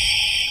time.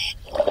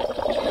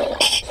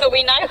 So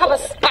we now have a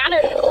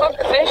Spanish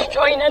hookfish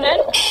joining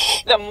in.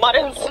 The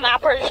mudden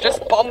snappers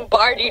just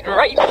bombarded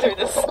right through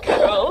the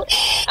school.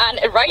 And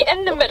right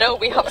in the middle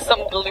we have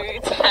some blue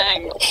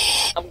tang.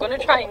 I'm going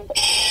to try and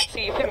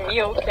see if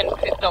Emil can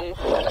put them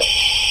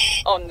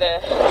on the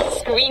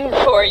screen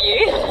for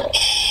you.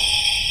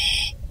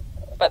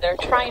 But they're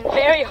trying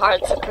very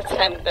hard to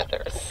pretend that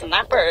they're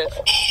snappers.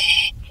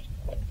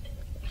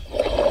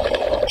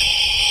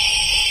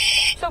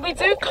 So we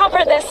do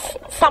cover this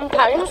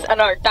sometimes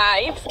in our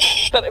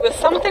dives, but it was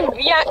something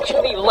we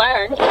actually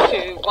learned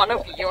to one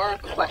of your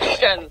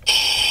questions.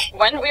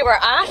 When we were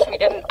asked, we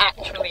didn't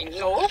actually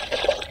know.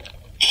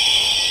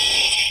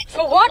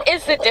 So what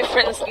is the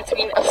difference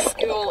between a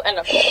school and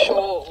a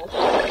shoal?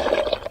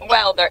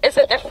 Well, there is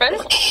a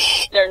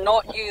difference. They're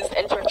not used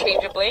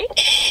interchangeably.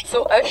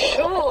 So a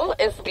shoal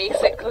is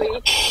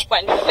basically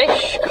when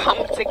fish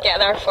come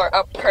together for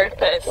a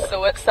purpose.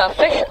 So it's a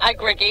fish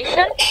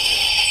aggregation.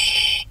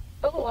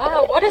 Oh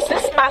wow, what is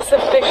this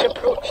massive fish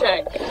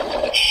approaching?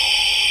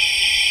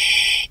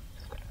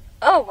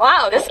 Oh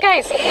wow, this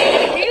guy's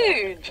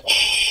huge.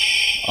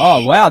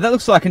 Oh wow, that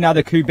looks like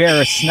another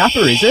Kubera snapper,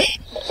 is it?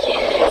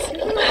 Yes,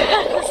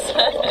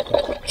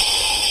 massive.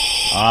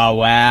 Oh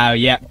wow,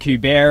 yep,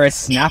 Kubera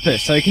snapper.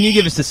 So can you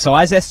give us a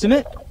size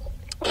estimate?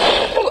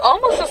 Ooh,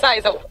 almost the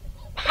size of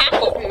half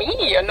of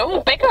me, you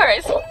know, bigger.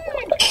 It's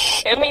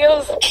huge.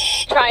 Emil's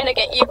trying to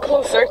get you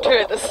closer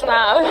to the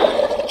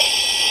snout.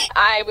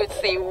 I would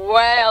say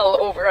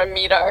well over a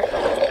meter.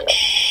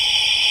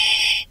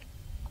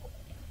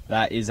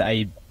 That is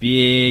a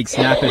big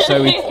snapper.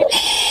 So we...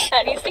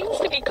 And he seems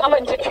to be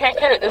coming to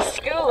check out the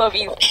school of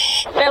his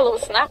fellow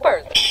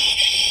snappers.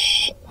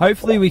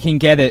 Hopefully we can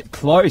get it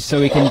close so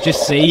we can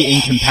just see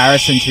in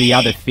comparison to the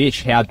other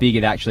fish how big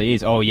it actually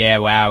is. Oh yeah,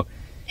 wow.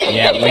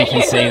 Yeah, we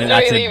can see that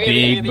that's really,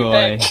 a big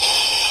boy. Big.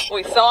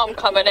 We saw him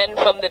coming in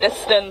from the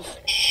distance.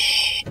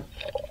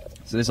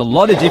 So there's a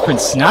lot of different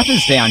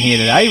snappers down here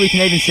today. We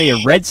can even see a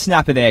red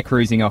snapper there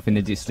cruising off in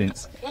the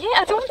distance. Yeah,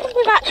 I don't think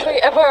we've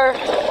actually ever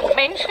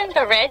mentioned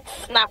a red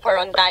snapper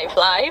on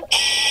diveLIVE.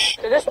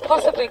 So this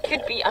possibly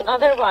could be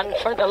another one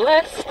for the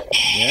list.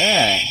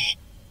 Yeah.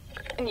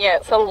 And yeah,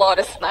 it's a lot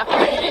of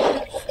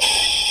snappers.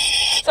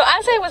 So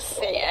as I was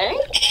saying,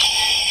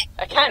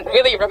 I can't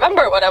really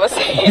remember what I was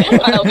saying,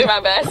 but I'll do my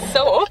best.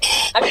 So,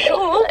 a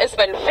shoal is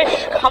when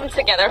fish come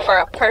together for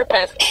a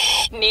purpose,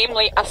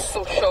 namely a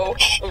social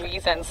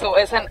reason. So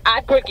it's an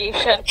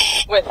aggregation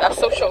with a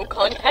social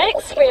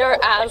context,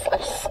 whereas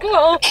a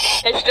school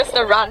is just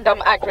a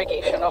random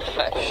aggregation of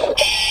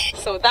fish.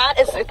 So that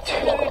is the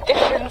two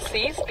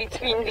differences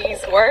between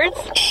these words.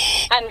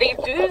 And they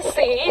do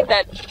say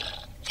that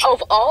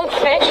of all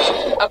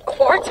fish, a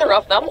quarter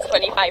of them,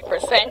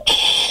 25%,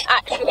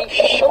 actually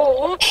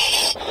shoal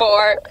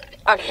for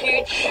a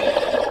huge,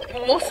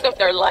 most of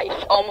their life,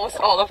 almost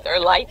all of their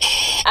life.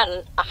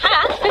 And a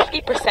half,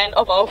 50%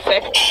 of all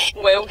fish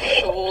will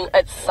shoal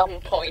at some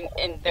point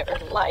in their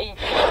life.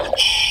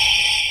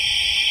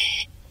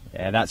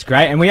 Yeah, that's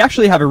great. And we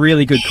actually have a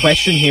really good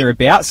question here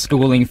about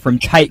schooling from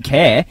Take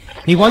Care.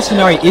 He wants to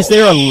know, is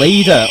there a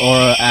leader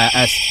or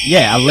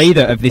a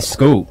leader of this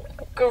school?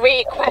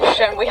 Great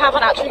question. We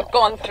haven't actually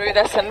gone through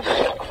this in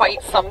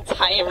quite some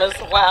time as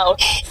well.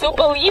 So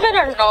believe it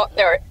or not,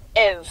 there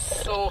is.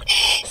 So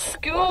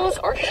schools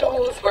or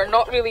shoals were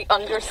not really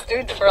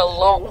understood for a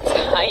long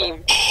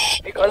time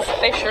because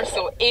fish are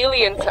so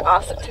alien to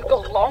us. It took a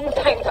long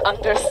time to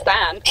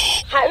understand,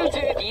 how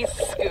do these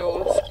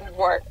schools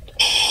work?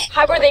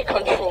 How are they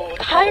controlled?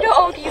 How do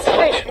all these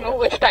fish know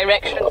which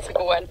direction to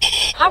go in?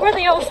 How are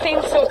they all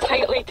staying so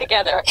tightly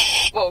together?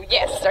 Well,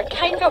 yes, there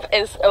kind of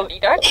is a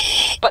leader,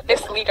 but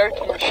this leader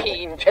can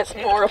change. It's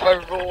more of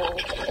a role,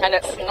 and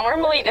it's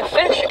normally the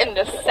fish in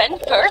the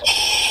center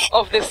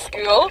of the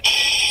school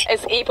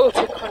is able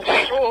to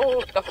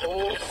control the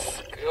whole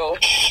school,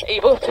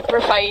 able to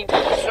provide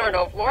sort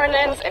of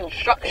warnings,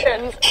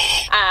 instructions,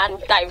 and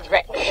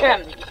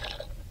direction.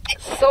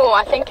 So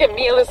I think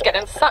Emil is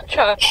getting such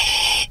a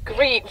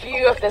great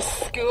view of this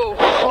school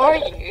for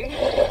you,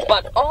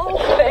 but all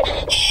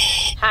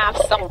fish have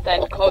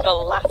something called a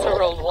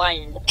lateral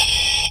line.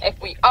 If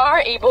we are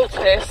able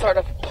to sort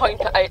of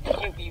point it out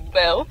to you, we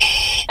will.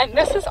 And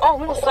this is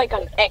almost like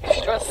an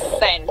extra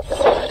sense.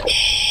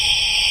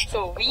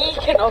 So we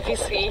can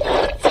obviously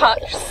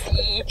touch,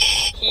 see,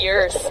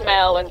 hear,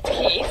 smell and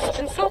taste,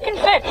 and so can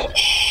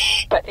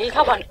fish. But they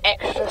have an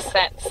extra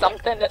sense,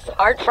 something that's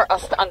hard for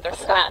us to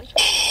understand.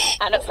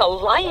 And it's a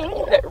line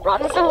that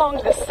runs along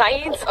the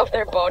sides of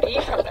their body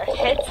from their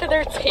head to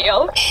their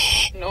tail,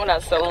 known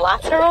as the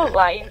lateral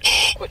line,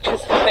 which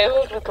is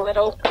filled with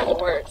little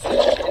pores.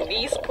 And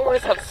these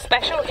pores have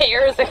special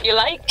hairs, if you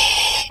like,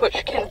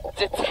 which can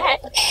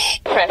detect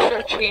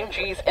pressure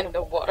changes in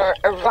the water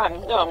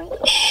around them.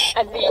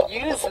 And they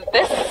use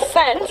this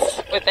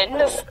sense within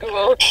the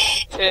school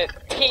to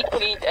take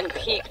lead and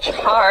take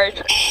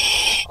charge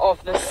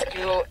of the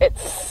school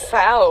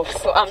itself.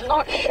 So I'm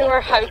not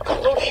sure how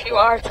close you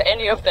are to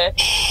any of the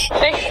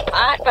fish,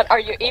 Pat, but are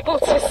you able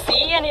to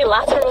see any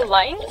lateral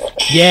lines?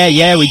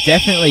 Yeah, we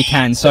definitely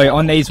can. So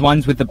on these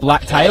ones with the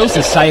black tails,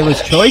 the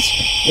sailor's choice,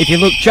 if you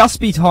look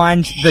just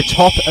behind the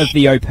top of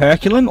the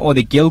operculum or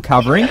the gill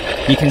covering,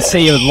 you can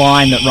see a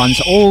line that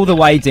runs all the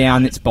way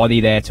down its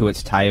body there to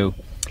its tail.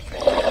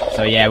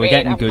 So yeah, we're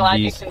getting good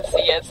views. I'm glad you can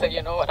see it, so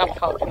you know what I'm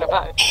talking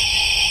about.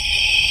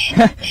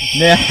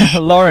 Now,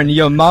 Lauren,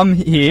 your mum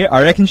here,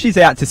 I reckon she's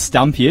out to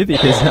stump you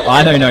because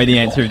I don't know the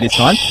answer of this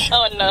one.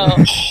 Oh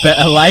no. But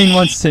Elaine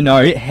wants to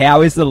know,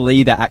 how is the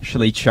leader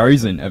actually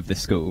chosen of the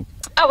school?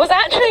 I was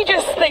actually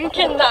just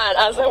thinking that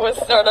as I was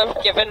sort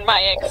of giving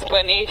my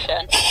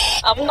explanation.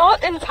 I'm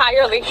not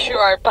entirely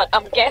sure, but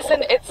I'm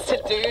guessing it's to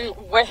do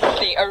with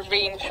the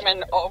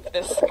arrangement of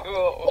the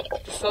school.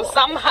 So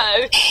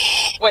somehow,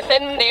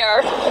 within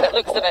their, it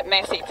looks a bit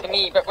messy to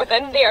me, but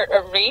within their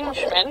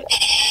arrangement,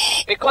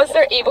 because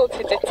they're able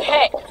to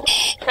detect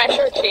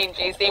pressure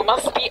changes, they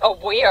must be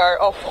aware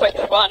of which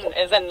one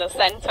is in the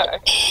centre.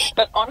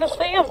 But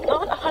honestly, I'm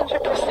not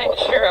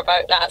 100% sure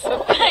about that,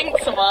 so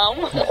thanks,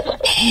 Mum.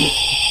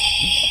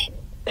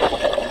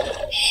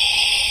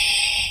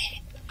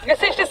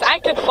 Because it's just, I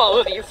could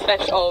follow these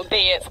fish all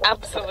day, it's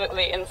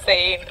absolutely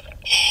insane.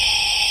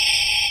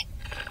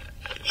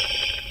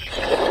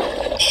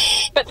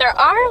 But there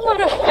are a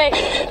lot of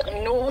fish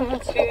known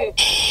to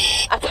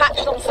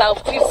attach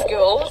themselves to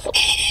schools,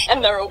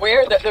 and they're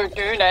aware that they're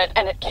doing it,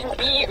 and it can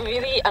be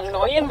really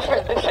annoying for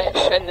the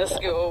fish in the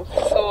school.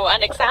 So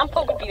an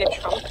example would be the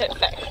trumpet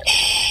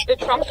fish. The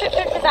trumpet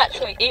fish is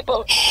actually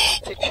able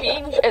to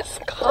change its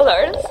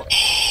colours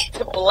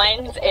to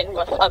blend in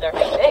with other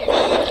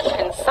fish,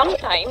 and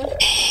sometimes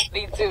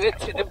they do it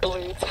to the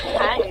blue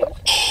tang.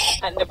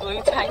 And the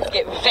blue tangs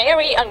get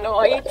very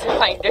annoyed to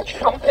find the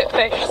trumpet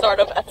fish sort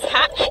of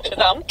attached to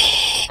them,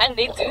 and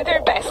they do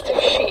their best to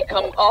shake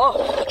them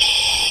off.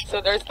 So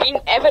there's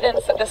been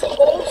evidence that this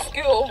whole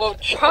school will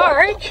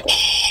charge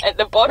at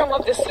the bottom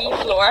of the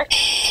seafloor,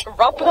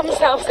 rub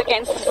themselves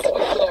against the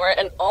seafloor,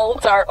 and all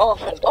dart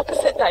off in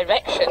opposite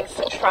directions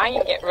to try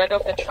and get rid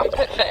of the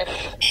trumpet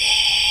fish.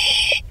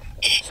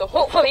 So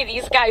hopefully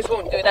these guys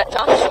won't do that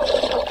to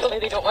us. Hopefully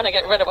they don't want to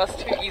get rid of us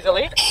too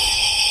easily.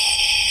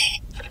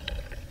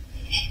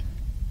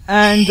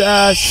 And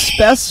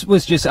Spess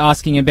was just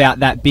asking about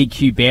that big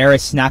Cubera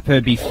snapper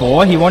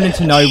before. He wanted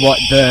to know what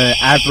the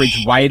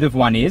average weight of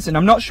one is. And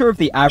I'm not sure of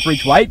the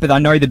average weight, but I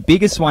know the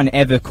biggest one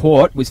ever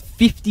caught was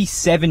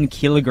 57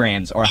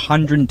 kilograms or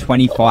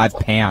 125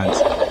 pounds.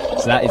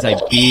 So that is a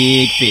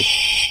big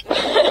fish.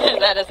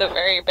 That is a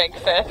very big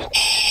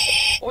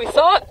fish. We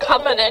saw it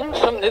coming in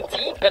from the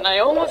deep and I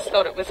almost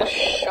thought it was a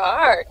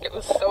shark. It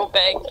was so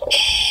big.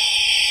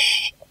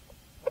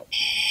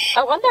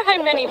 I wonder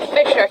how many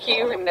fish are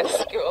here in this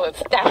school.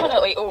 It's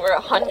definitely over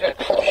 100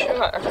 for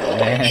sure.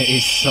 There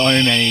is so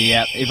many.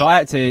 Yep. If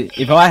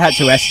I had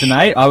to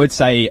estimate, I would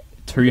say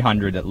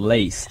 200 at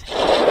least,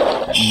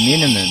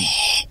 minimum.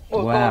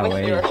 We'll wow. go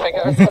with your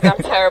figures because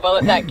I'm terrible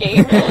at that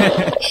game.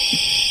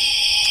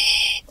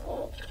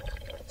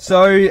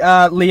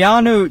 So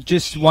Liana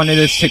just wanted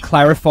us to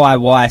clarify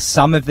why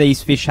some of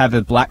these fish have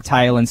a black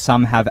tail and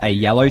some have a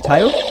yellow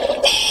tail.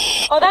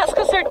 Oh, that's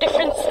because they're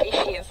different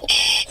species.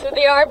 So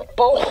they are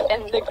both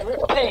in the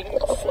grouping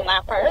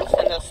snappers,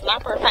 in the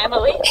snapper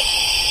family,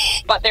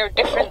 but they're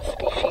different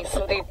species,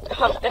 so they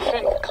have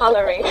different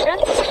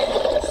colorations.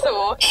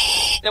 So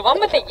the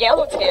one with the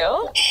yellow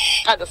tail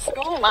are the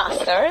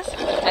schoolmasters,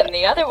 and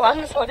the other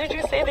ones, what did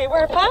you say they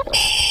were, Pat?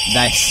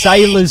 They're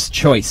sailor's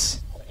choice.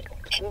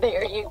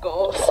 There you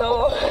go.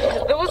 So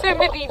those are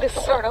maybe the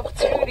sort of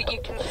two that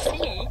you can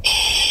see.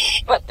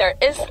 But there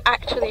is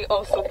actually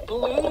also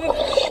blue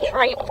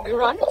striped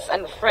grunts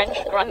and French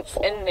grunts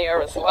in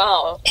there as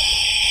well.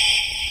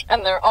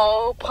 And they're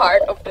all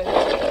part of the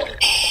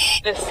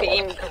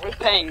same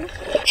grouping.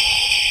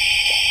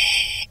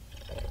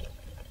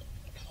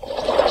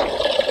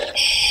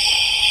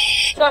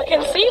 So I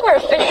can see where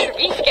Fish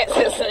Reef gets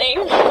its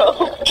name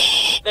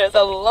from. There's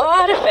a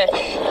lot of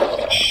fish.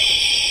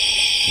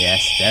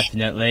 Yes,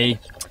 definitely.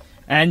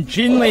 And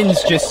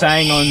Jinlin's just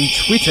saying on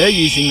Twitter,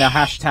 using the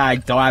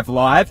hashtag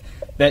diveLIVE,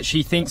 that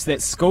she thinks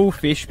that school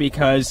fish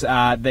because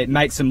that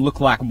makes them look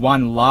like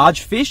one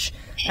large fish.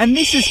 And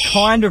this is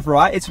kind of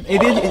right.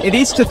 It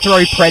is to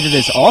throw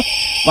predators off,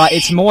 but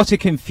it's more to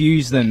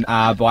confuse them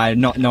by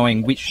not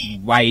knowing which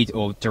way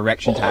or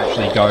direction to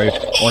actually go,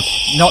 or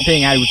not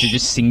being able to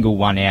just single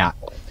one out.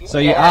 So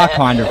you are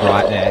kind of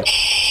right there.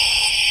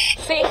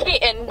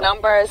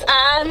 numbers,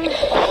 and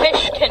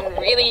fish can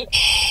really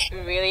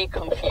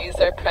confuse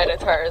their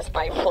predators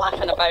by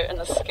flapping about in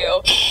the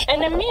school.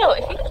 And Emil,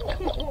 if you can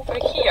come over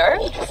here,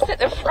 just at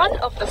the front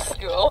of the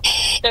school,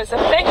 there's a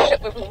fish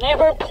that we've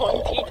never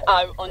pointed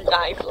out on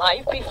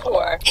diveLIVE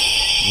before.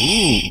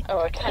 Ooh.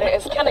 Oh,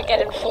 it's kind of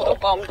getting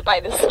photobombed by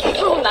the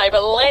school now,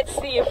 but let's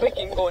see if we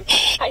can go.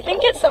 I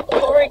think it's a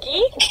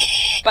porgy,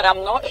 but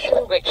I'm not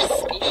sure which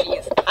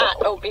species. Pat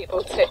will be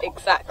able to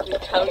exactly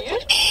tell you.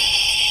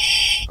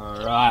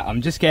 Alright,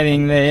 I'm just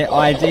getting the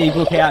ID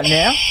book out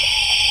now.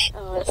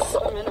 Oh, it's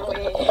swimming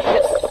away.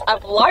 It's a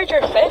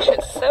larger fish,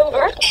 it's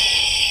silver.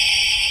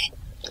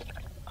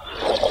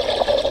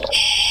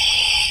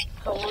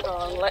 Hold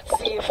on, let's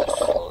see if it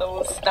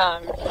slows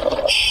down.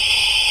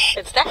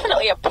 It's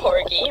definitely a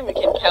porgy, we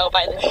can tell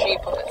by the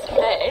shape of its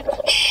head.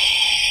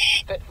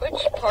 But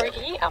which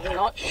porgy, I'm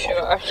not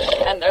sure.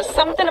 And there's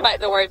something about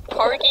the word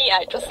porgy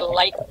I just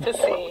like to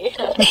say.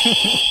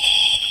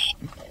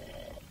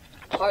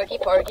 Porgy,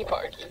 porgy,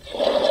 porgy.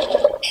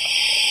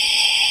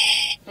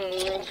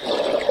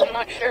 I'm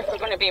not sure if we're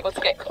going to be able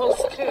to get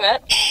close to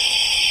it.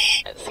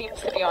 It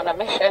seems to be on a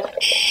mission.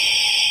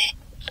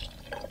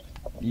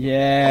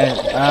 Yeah,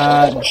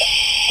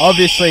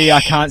 obviously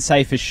I can't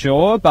say for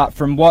sure, but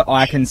from what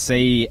I can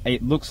see,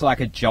 it looks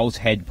like a jolt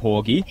head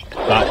porgy.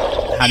 But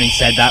having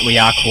said that, we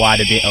are quite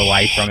a bit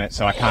away from it,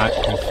 so I can't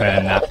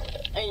confirm that.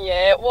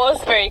 Yeah, it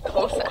was very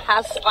close. It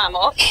has swam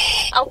off.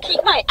 I'll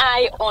keep my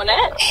eye on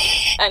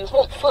it, and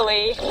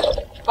hopefully,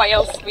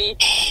 whilst we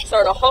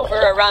sort of hover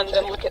around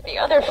and look at the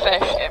other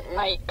fish, it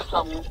might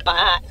come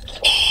back.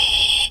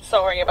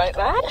 Sorry about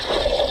that.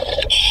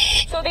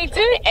 So they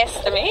do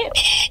estimate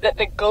that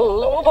the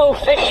global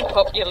fish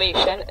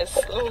population is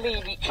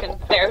slowly reaching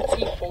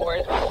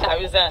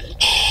 34,000.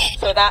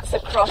 So that's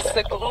across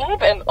the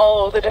globe in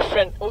all the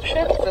different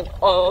oceans and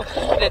all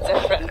the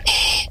different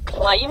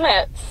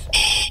climates.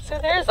 So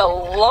there's a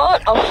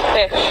lot of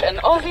fish, and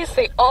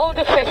obviously all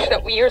the fish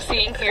that we are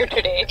seeing here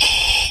today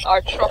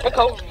are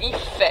tropical reef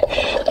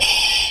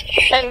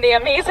fish. And the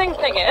amazing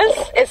thing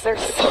is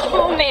there's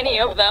so many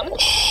of them,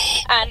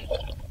 and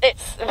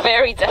it's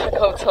very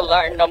difficult to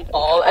learn them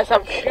all. As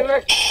I'm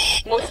sure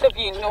most of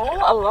you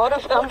know, a lot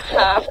of them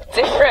have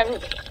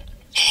different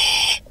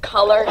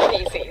colour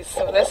phases.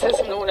 So this is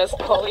known as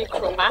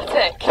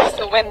polychromatic.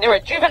 So when they're a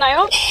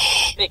juvenile,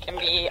 they can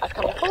be a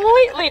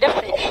completely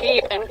different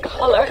shape and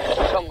colour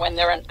from when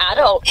they're an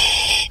adult.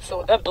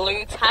 So the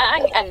blue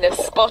tang and the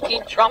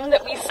spotted drum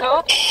that we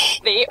saw,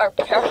 they are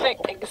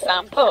perfect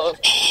examples.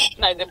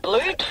 Now the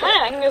blue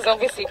tang is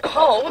obviously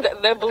called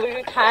the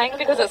blue tang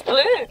because it's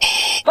blue.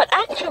 But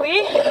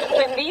actually,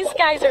 when these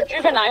guys are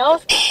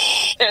juveniles,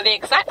 they're the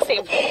exact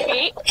same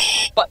shape,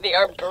 but they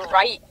are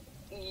bright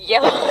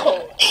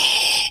yellow.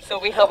 So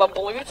we have a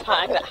blue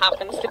tang that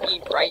happens to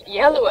be bright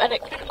yellow, and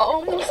it could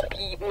almost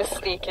be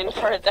mistaken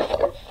for a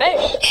different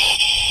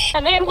fish.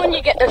 And then when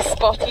you get the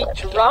spotted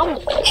drum,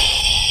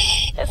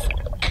 it's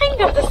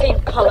kind of the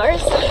same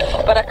colours,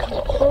 but a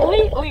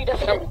completely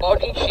different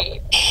body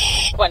shape.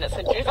 When it's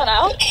a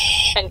juvenile,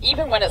 and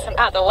even when it's an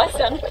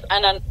adolescent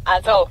and an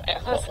adult,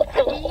 it has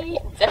 3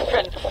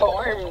 different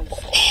forms.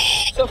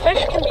 So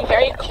fish can be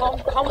very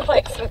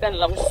complex within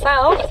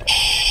themselves,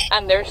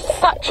 and there's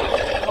such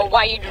a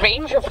wide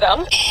range of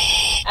them,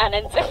 and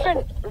in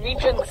different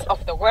regions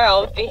of the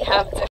world they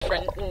have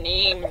different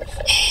names.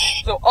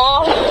 So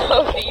all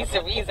of these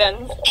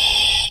reasons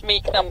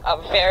make them a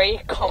very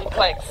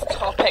complex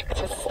topic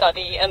to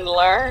study and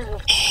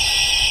learn.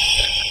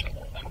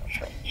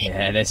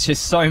 Yeah, there's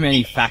just so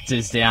many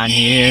factors down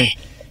here.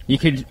 You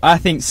could, I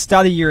think,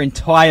 study your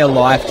entire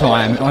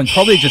lifetime on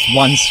probably just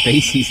one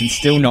species and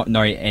still not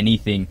know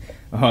anything.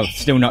 Oh,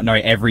 still not know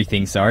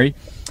everything, sorry.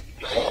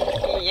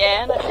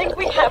 Yeah, and I think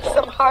we have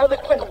some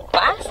harlequin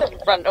bass in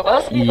front of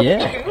us. We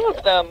have 2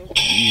 of them.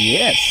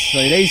 Yes, so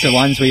these are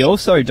ones we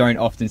also don't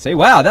often see.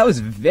 Wow, that was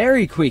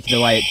very quick the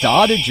way it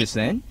darted just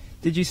then.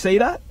 Did you see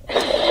that?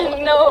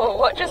 No,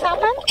 what just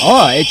happened?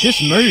 Oh, it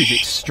just moved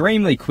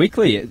extremely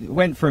quickly. It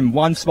went from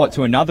one spot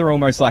to another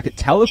almost like it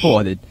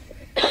teleported.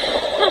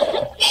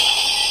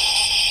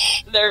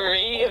 They're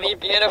really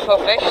beautiful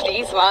fish,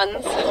 these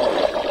ones.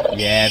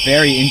 Yeah,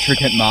 very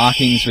intricate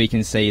markings we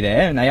can see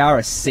there, and they are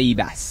a sea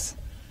bass.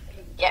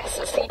 Yes,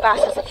 a sea bass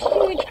is a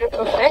huge group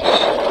of fish.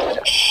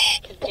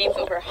 It contains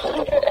over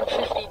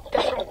 150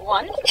 different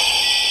ones.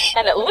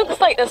 And it looks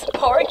like this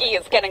porgy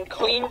is getting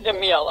cleaned a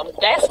meal. I'm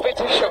desperate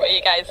to show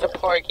you guys the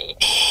porgy.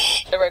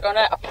 So we're going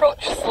to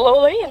approach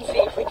slowly and see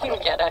if we can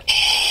get it.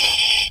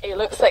 He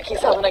looks like he's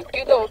having a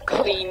good old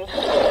clean.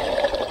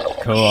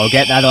 Cool, I'll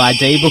get that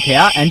ID book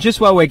out. And just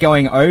while we're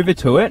going over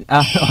to it,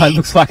 it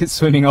looks like it's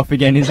swimming off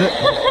again, is it?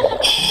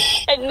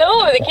 And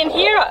no, they can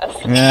hear us.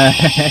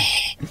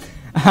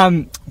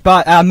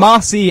 But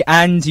Marcy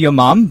and your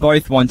mum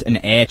both want an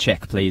air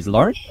check, please,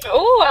 Lauren.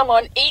 Oh, I'm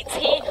on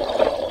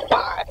 80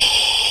 bar.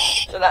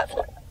 So that's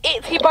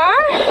 80 bar.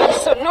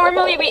 So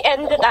normally we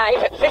end the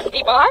dive at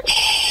 50 bar.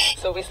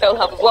 So we still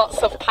have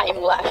lots of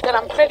time left. And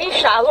I'm pretty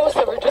shallow,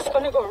 so we're just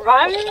going to go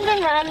round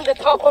and round the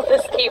top of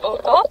this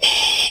tabletop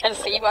and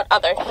see what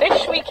other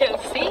fish we can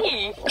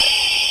see.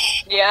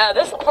 Yeah,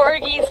 this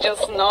porgy's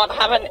just not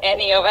having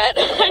any of it.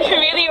 I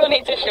really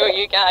wanted to show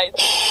you guys,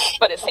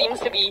 but it seems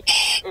to be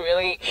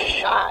really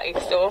shy.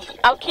 So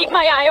I'll keep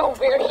my eye on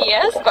where he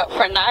is, but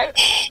for now,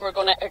 we're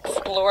going to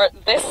explore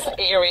this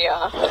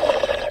area.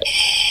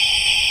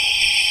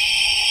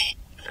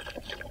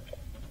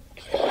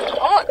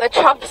 Oh, the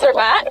chubs are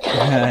back.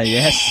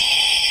 Yes.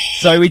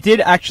 So we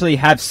did actually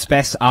have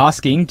Spess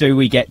asking, do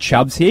we get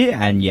chubs here?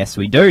 And yes,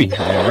 we do.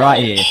 They're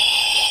right here.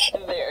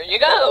 There you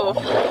go.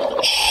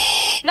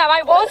 Now,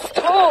 I was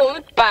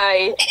told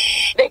by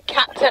the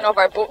captain of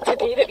our boat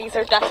today that these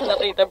are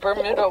definitely the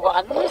Bermuda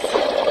ones.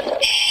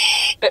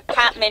 But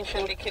Pat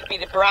mentioned they could be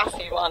the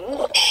brassy ones.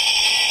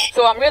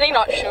 So I'm really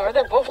not sure.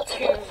 They're both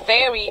two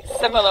very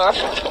similar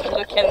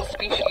looking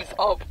species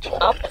of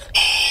chubs.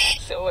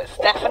 So it's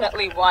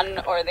definitely one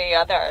or the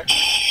other.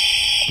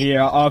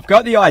 Here, I've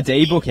got the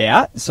ID book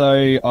out,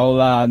 so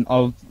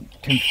I'll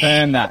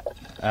confirm that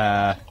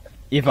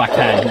if I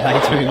can.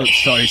 They do look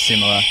so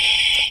similar.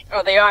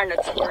 Oh, they are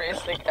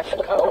notoriously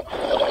difficult.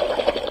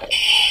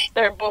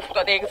 They're both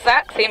got the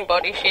exact same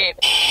body shape,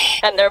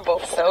 and they're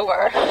both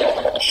silver.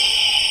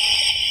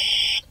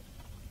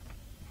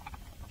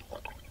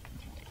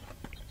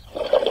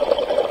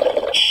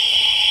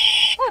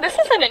 Oh, this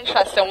is an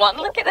interesting one.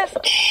 Look at this.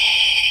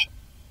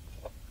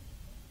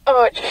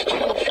 Oh, it just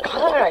changed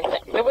colour, I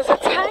think. There was a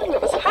time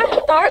that was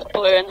half dark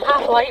blue and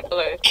half light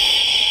blue,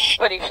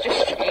 but it's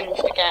just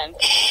changed again.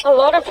 A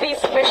lot of these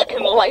fish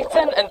can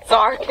lighten and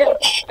darken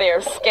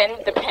their skin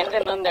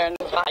depending on their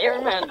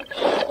environment.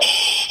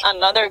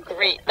 Another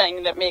great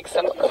thing that makes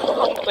them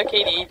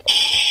complicated.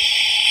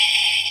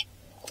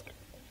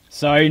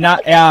 So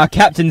our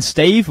Captain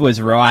Steve was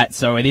right,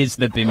 so it is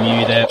the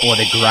Bermuda or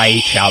the grey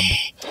chub.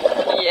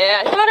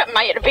 Yeah, I thought it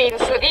might have been.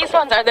 So these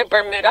ones are the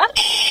Bermuda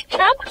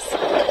chubs.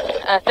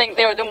 I think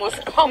they're the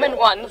most common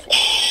ones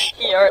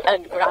here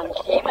in Grand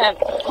Cayman.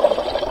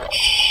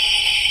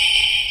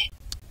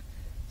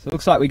 So it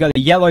looks like we got a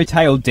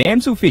yellow-tailed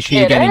damselfish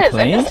here getting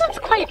cleaned. And this one's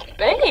quite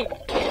big.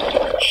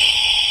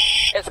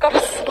 It's got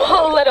a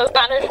small little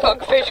Spanish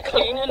hogfish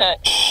cleaning it.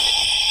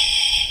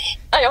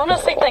 I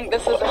honestly think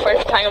this is the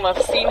first time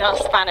I've seen a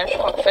Spanish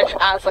hogfish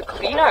as a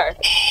cleaner.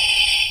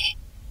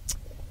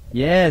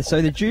 Yeah,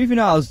 so the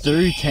juveniles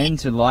do tend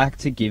to like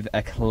to give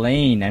a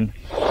clean, and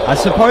I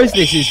suppose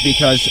this is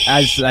because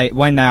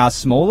when they are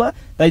smaller,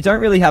 they don't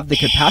really have the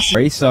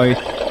capacity, so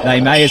they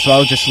may as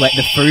well just let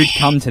the food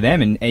come to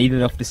them and eat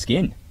it off the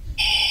skin.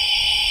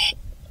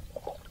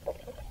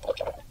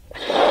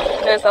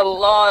 There's a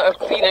lot of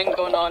cleaning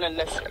going on in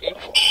this reef.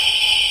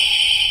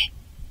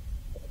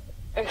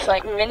 It's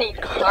like mini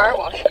car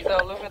washes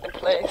all over the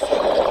place.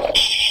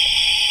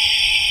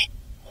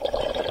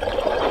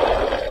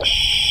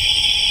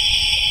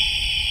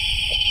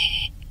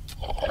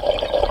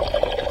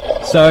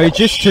 So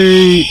just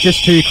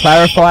to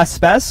clarify,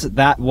 Spaz,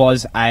 that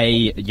was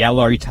a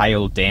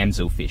yellow-tailed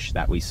damselfish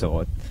that we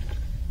saw.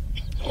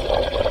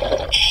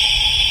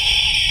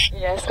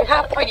 Yes, we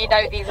have pointed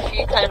out these a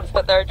few times,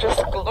 but they're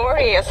just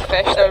glorious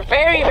fish. They're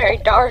very, very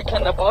dark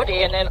in the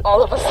body, and then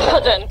all of a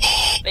sudden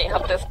they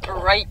have this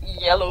bright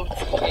yellow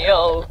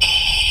tail.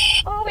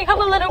 Oh, we have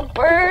a little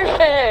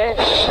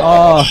birdfish.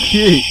 Oh,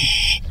 cute.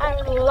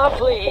 How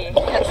lovely.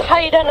 It's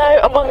hiding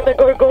out among the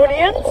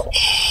gorgonians.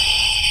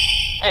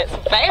 It's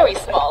very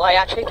small. I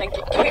actually think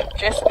it could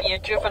just be a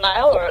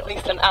juvenile, or at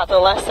least an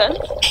adolescent.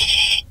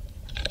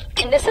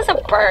 And this is a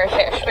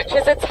birdfish, which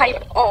is a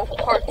type of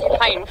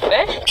porcupine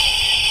fish.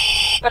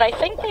 But I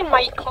think they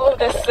might call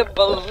this the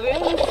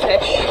balloon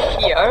fish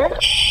here.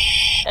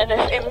 And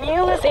if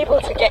Emile is able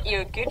to get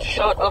you a good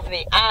shot of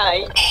the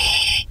eye,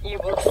 you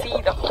will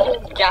see the whole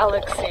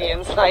galaxy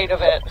inside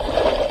of it.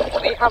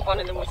 They have one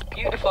of the most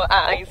beautiful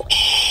eyes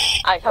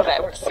I have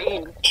ever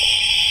seen.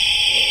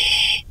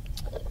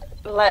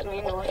 Let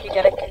me know if you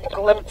get a good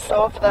glimpse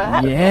of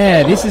that.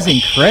 Yeah, this is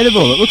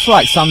incredible. It looks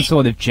like some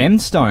sort of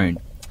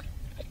gemstone.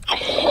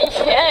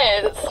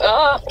 Yes,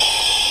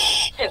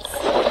 it's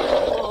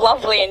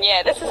lovely, and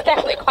yeah, this is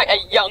definitely quite a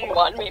young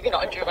one, maybe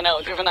not a juvenile,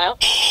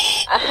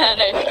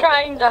 and it's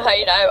trying to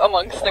hide out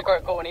amongst the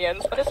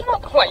gorgonians, but it's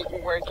not quite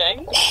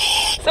working.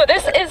 So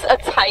this is a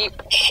type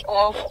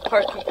of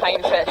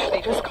porcupine fish.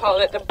 They just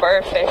call it the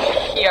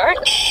burrfish here.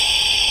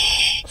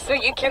 So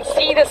you can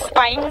see the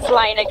spines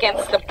lying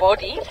against the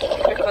body,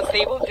 because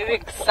they will do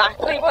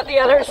exactly what the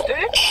others do.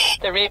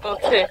 They're able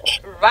to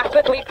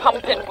rapidly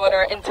pump in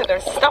water into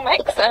their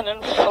stomachs and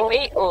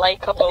inflate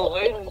like a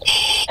balloon.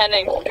 And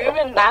in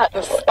doing that,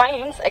 the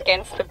spines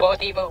against the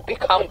body will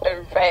become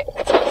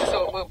erect.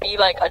 So it will be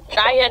like a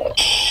giant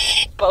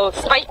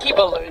spiky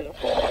balloon,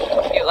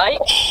 if you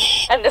like.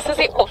 And this is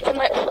the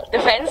ultimate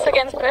defense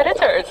against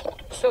predators.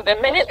 So the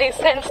minute they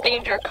sense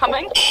danger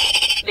coming,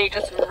 they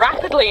just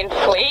rapidly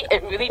inflate.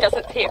 It really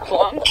doesn't take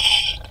long.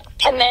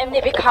 And then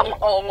they become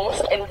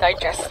almost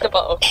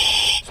indigestible.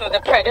 So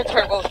the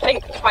predator will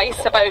think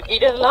twice about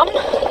eating them.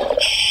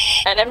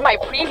 And in my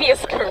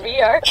previous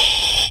career,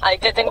 I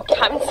did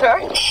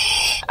encounter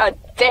a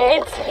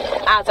dead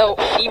adult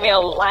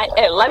female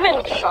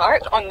lemon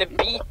shark on the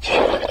beach.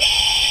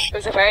 It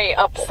was a very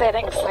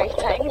upsetting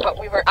sighting, but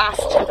we were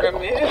asked to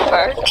remove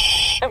her.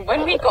 And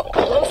when we got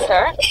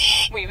closer,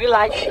 we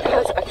realised she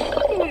has a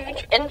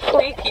huge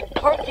inflated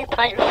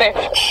porcupine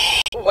fish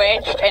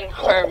wedged in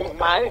her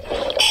mouth,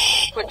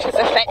 which has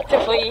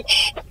effectively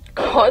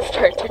caused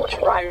her to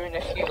drown,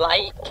 if you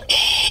like,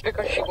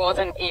 because she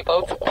wasn't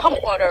able to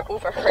pump water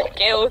over her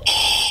gills.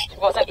 She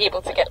wasn't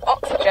able to get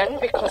oxygen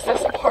because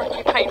this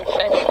porcupine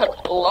fish had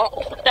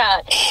blocked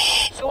that.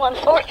 So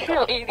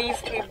unfortunately, these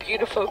two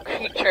beautiful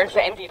creatures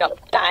ended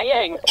up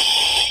dying.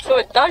 So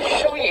it does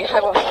show you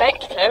how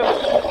effective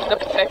the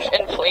fish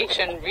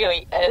inflation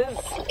really is.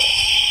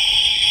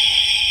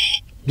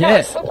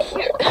 Yeah. So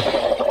cute.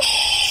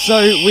 So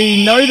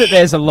we know that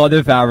there's a lot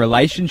of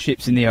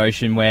relationships in the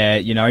ocean where,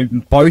 you know,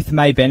 both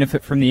may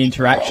benefit from the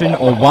interaction,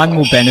 or one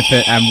will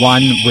benefit and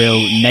one will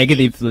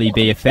negatively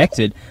be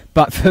affected.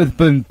 But for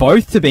them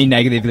both to be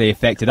negatively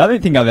affected, I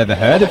don't think I've ever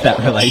heard of that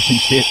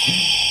relationship.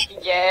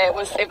 Yeah, it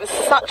was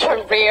such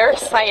a rare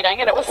sighting,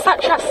 and it was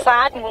such a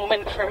sad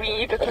moment for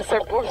me because they're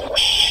both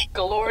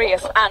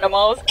glorious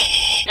animals,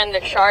 and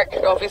the shark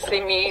had obviously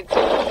made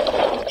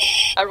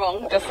a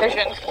wrong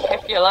decision,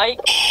 if you like,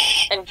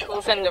 and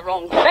chosen the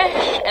wrong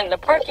fish, and the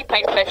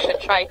porcupine fish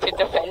had tried to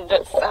defend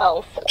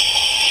itself.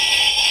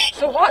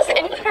 So what's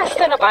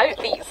interesting about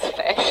these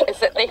fish is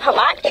that they have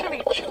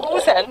actually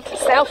chosen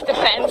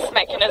self-defense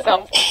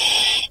mechanisms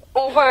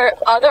over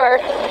other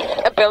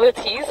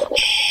abilities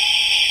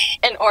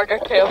in order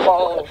to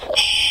evolve.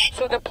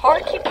 So the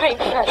porcupine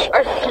fish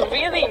are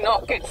really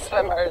not good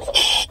swimmers.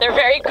 They're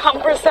very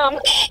cumbersome,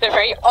 they're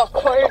very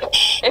awkward,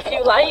 if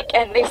you like,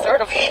 and they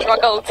sort of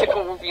struggle to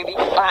go really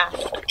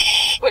fast.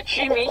 Which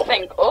you may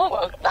think, oh,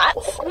 well,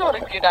 that's not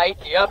a good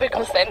idea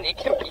because then they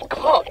can be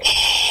caught.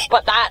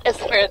 But that is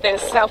where the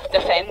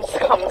self-defense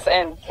comes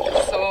in.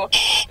 So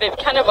they've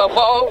kind of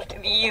evolved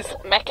these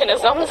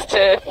mechanisms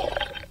to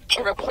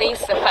replace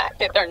the fact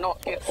that they're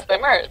not good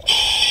swimmers.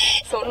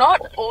 So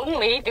not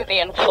only do they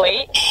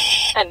inflate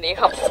and they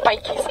have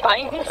spiky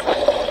spines,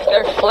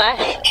 their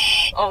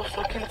flesh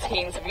also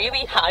contains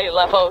really high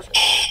levels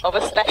of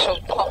a special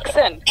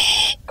toxin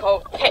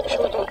called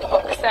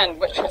tetrodotoxin,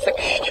 which is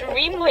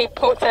extremely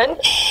potent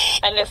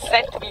and is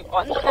said to be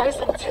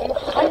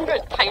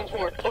 1,200 times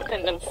more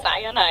potent than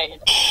cyanide.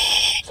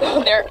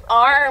 So they're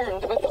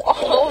armed with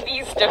all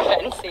these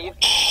defenses.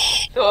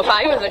 So if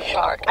I was a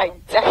shark, I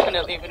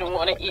definitely wouldn't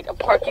want to eat a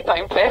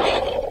porcupine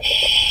fish.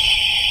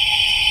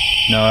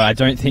 No, I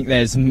don't think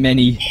there's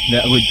many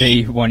that would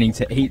be wanting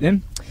to eat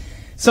them.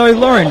 So,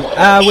 Lauren,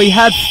 we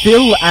have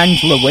Phil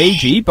and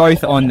Luigi,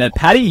 both on the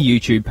Paddy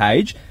YouTube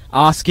page,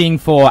 asking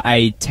for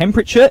a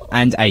temperature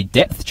and a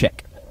depth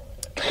check.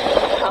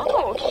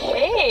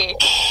 Okay.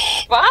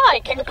 Well,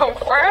 I can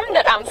confirm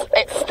that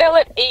it's still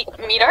at 8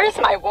 meters.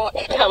 My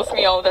watch tells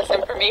me all this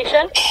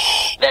information.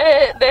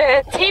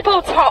 The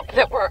tabletop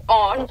that we're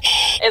on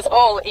is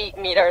all 8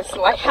 meters,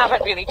 so I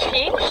haven't really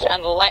changed.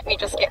 And let me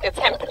just get the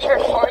temperature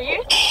for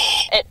you.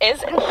 It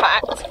is, in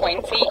fact,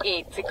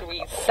 28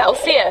 degrees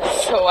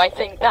Celsius, so I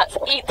think that's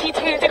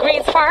 82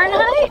 degrees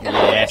Fahrenheit.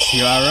 Yes,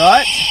 you are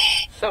right.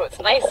 So it's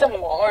nice and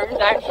warm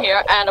down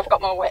here, and I've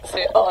got my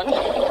wetsuit on.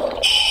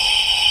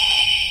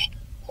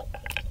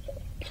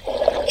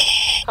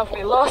 Have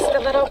we lost the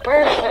little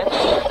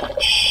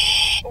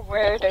birdfish?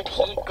 Where did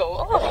he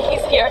go? Oh,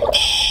 he's here.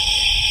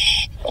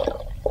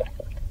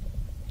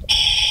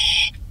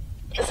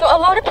 So a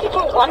lot of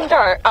people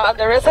wonder,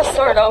 there is a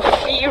sort of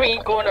theory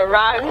going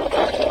around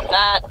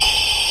that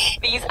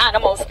these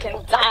animals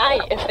can die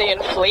if they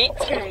inflate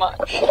too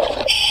much.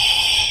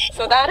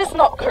 So that is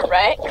not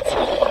correct.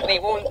 They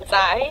won't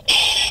die,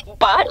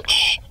 but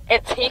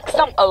it takes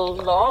them a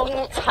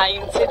long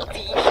time to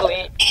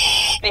deflate.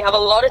 They have a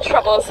lot of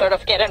trouble sort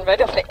of getting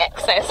rid of the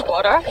excess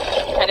water,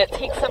 and it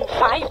takes them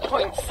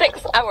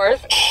 5.6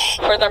 hours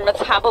for their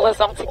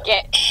metabolism to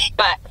get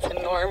back to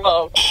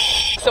normal.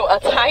 So a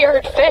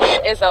tired fish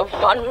is a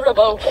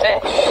vulnerable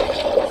fish.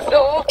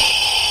 So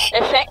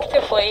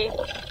effectively,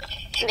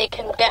 they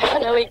can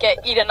definitely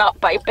get eaten up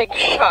by big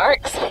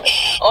sharks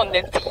on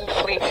the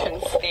deflation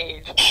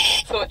stage.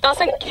 So it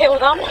doesn't kill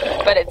them,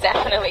 but it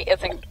definitely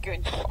isn't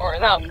good for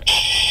them.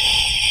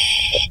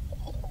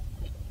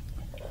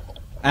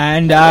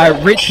 And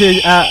Richard,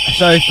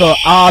 so for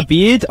our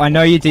beard, I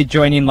know you did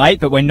join in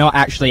late, but we're not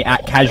actually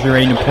at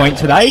Casuarina Point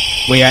today.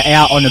 We are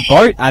out on a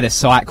boat at a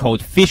site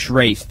called Fish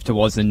Reefs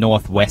towards the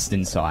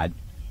northwestern side.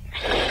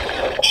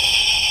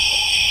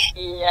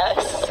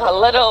 Yes, a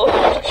little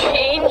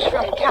change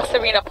from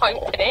Casuarina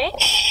Point today.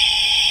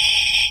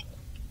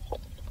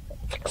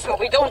 So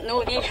we don't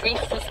know these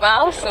reefs as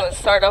well, so it's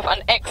sort of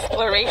an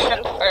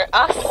exploration for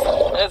us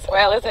as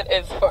well as it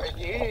is for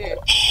you.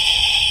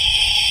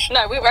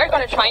 Now, we were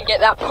going to try and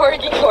get that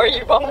porgy for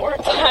you one more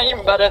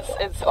time, but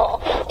it's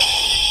off.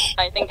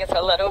 I think it's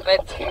a little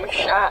bit too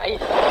shy.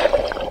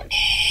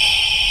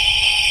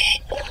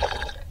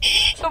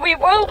 So we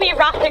will be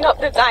wrapping up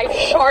the dive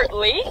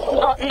shortly,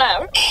 not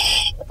now.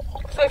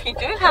 So if you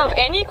do have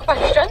any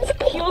questions,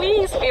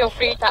 please please feel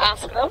free to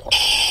ask them.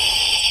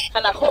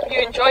 And I hope you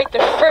enjoyed the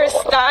first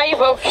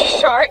dive of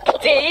Shark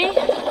Day.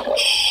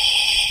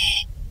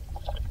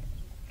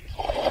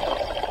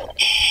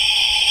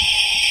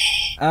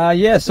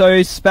 Yeah, so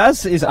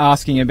Spaz is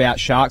asking about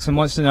sharks and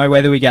wants to know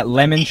whether we get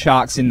lemon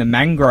sharks in the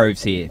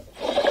mangroves here.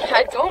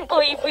 I don't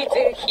believe we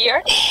do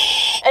here.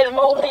 In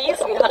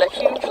Maldives, we had a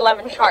huge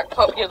lemon shark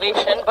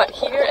population, but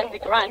here in the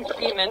Grand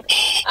Cayman,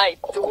 I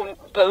don't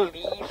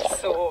believe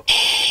so.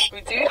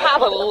 We do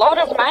have a lot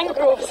of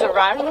mangroves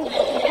around,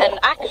 and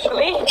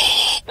actually,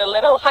 the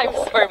little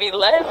house where we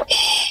live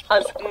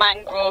has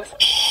mangroves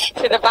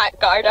to the back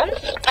garden,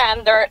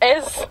 and there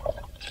is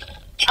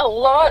a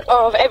lot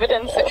of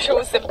evidence that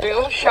shows the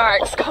bull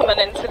sharks coming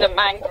into the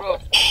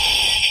mangroves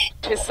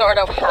to sort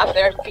of have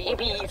their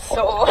babies,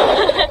 so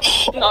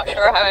not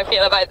sure how I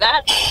feel about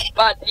that.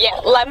 But yeah,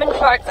 lemon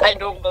sharks, I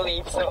don't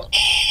believe so.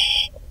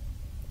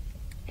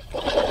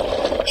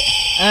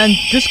 And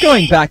just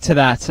going back to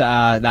that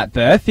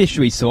birdfish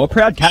we saw,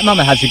 Proud Cat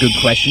Mama has a good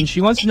question.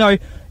 She wants to know,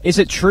 is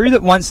it true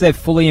that once they're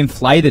fully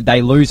inflated,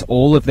 they lose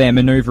all of their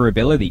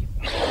maneuverability?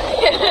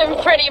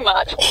 Pretty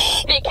much.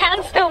 They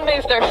can still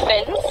move their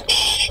fins,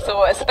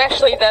 so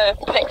especially the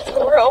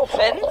pectoral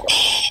fins,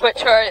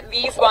 which are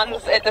these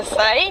ones at the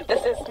side.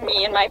 This is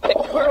me and my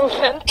pectoral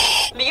fin.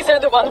 These are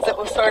the ones that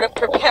will sort of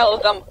propel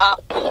them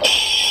up.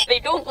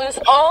 They don't lose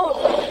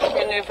all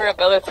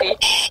maneuverability,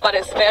 but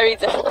it's very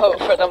difficult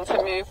for them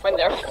to move when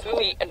they're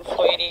fully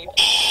inflated.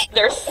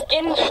 Their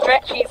skin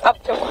stretches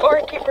up to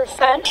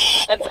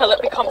 40% until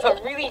it becomes a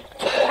really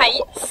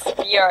tight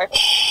sphere.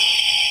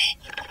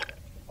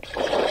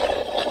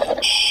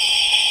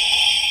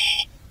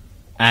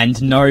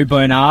 And no,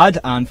 Bernard,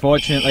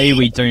 unfortunately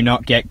we do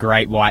not get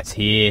great whites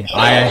here.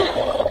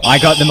 I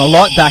got them a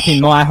lot back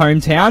in my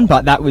hometown,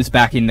 but that was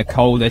back in the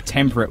colder,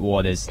 temperate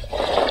waters.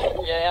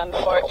 Yeah,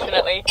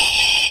 unfortunately.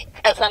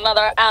 It's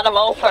another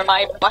animal for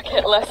my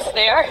bucket list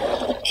there.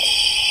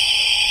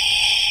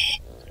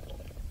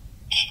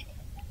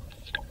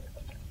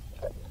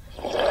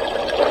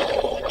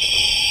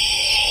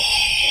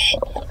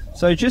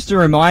 So just a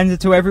reminder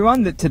to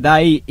everyone that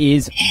today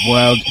is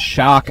World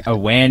Shark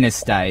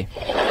Awareness Day.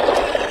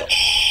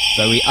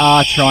 So we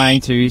are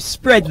trying to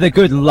spread the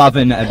good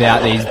lovin'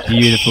 about these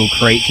beautiful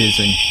creatures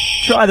and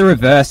try to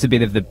reverse a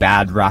bit of the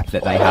bad rap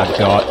that they have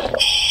got.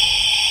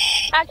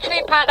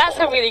 Actually, Pat, that's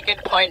a really good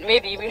point.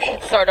 Maybe we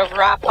should sort of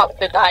wrap up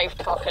the dive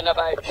talking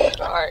about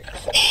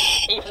sharks.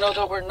 Even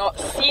though we're not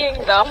seeing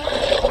them,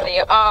 they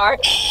are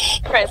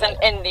present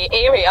in the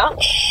area,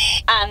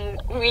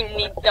 and we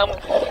need them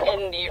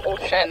in the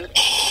ocean.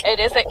 It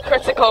is a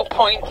critical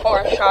point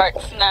for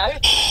sharks now.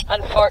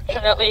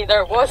 Unfortunately,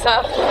 there was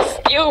a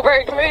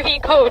Spielberg movie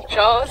called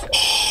Jaws,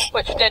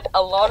 which did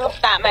a lot of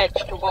damage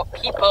to what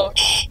people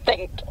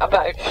think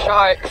about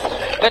sharks.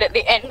 But at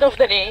the end of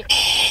the day,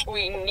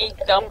 we need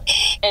them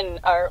in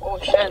our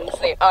oceans.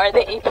 They are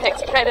the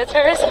apex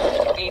predators.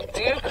 They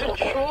do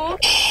control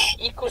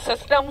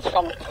ecosystems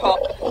from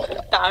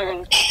top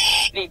down.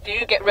 They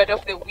do get rid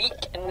of the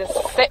weak and the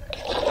sick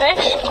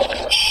fish,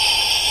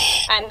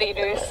 and they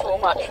do so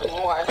much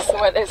more.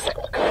 So it is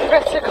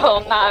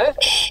critical now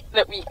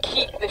that we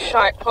keep the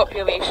shark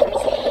populations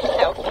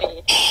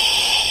healthy.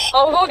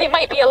 Although they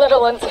might be a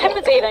little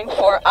intimidating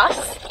for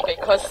us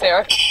because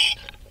they're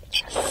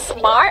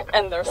smart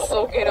and they're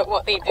so good at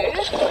what they do,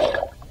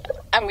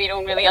 and we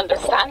don't really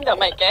understand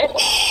them, I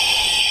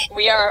guess.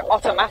 We are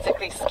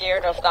automatically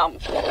scared of them.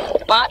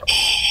 But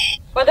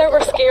whether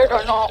we're scared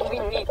or not, we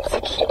need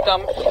to keep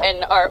them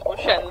in our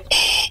ocean.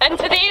 And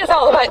today is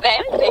all about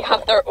them. They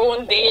have their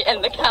own day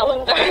in the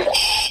calendar.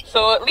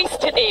 So at least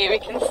today we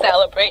can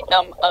celebrate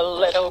them a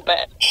little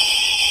bit.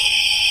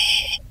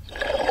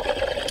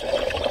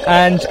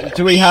 And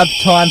do we have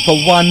time for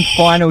one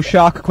final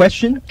shark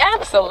question?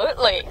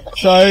 Absolutely.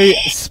 So,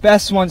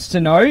 Spess wants to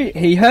know,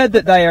 he heard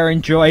that they are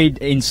enjoyed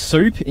in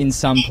soup in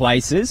some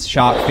places,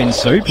 shark fin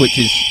soup, which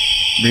is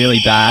really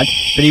bad,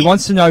 but he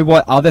wants to know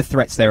what other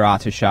threats there are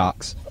to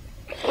sharks.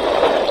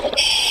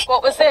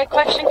 What was the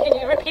question? Can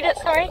you repeat it,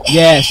 sorry?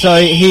 Yeah, so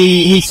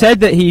he said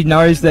that he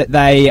knows that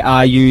they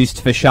are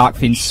used for shark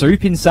fin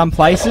soup in some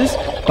places,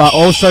 but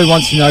also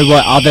wants to know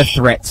what other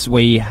threats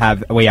we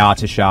are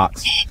to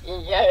sharks.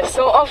 Yeah,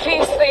 so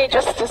obviously,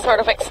 just to sort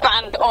of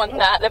expand on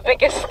that, the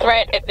biggest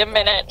threat at the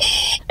minute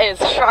is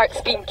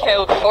sharks being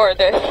killed for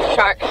the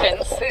shark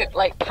fin soup,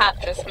 like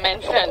Pat just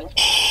mentioned.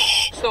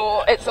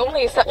 So it's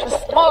only such a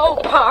small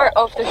part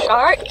of the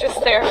shark,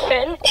 just their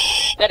fin,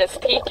 that is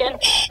taken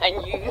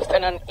and used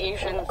in an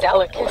Asian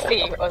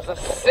delicacy as a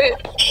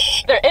soup.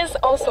 There is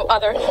also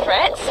other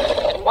threats,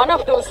 and one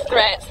of those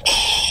threats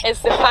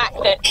is the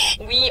fact that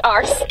we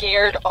are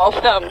scared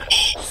of them.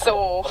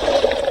 So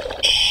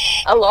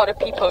a lot of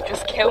people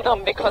just kill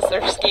them because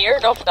they're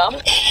scared of them.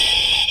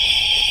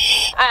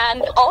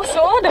 And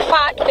also the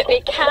fact that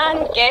they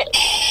can get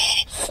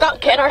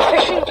stuck in our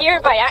fishing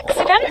gear by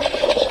accident.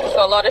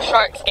 So a lot of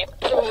sharks get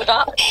pulled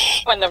up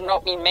when they're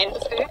not being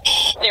meant to.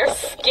 Their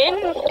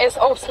skin is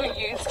also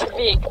used to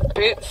make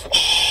boots.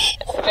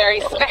 It's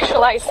very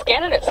specialized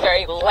skin and it's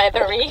very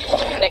leathery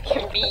and it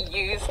can be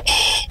used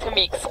to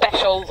make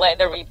special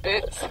leathery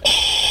boots.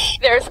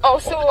 There's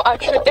also a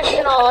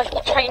traditional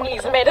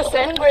Chinese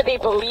medicine where they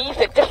believe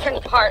that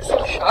different parts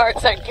of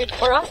sharks are good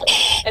for us,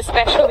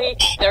 especially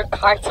their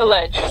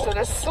cartilage. So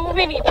there's so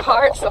many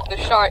parts of the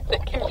shark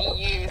that can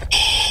be used,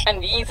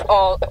 and these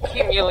all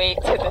accumulate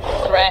to the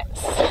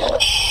threats.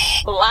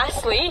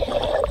 Lastly,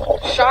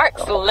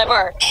 shark's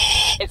liver.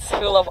 It's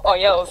full of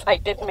oils. I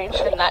did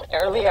mention that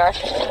earlier.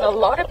 And a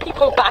lot of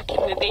people back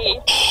in the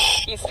day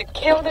used to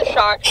kill the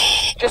shark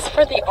just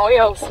for the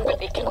oil so that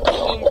they can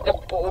clean the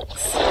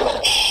boats.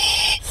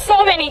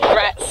 So many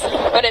threats,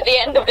 but at the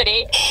end of the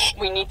day,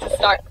 we need to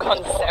start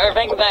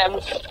conserving them.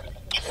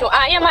 So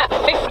I am at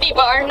 50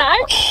 bar now,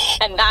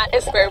 and that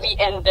is where we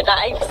end the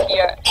dives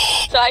here.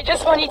 So I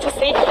just wanted to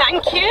say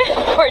thank you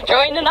for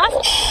joining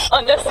us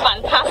on this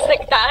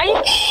fantastic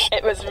dive.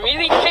 It was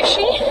really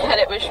fishy and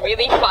it was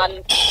really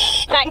fun.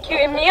 Thank you,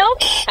 Emil,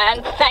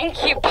 and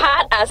thank you,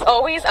 Pat. As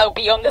always, I'll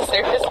be on the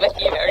surface with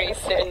you very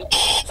soon.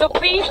 So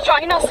please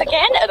join us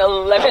again at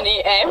 11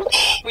 AM.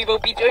 We will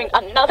be doing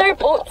another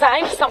boat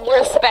dive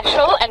somewhere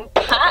special, and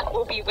Pat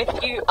will be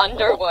with you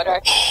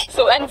underwater.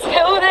 So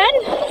until then,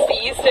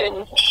 see you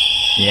soon.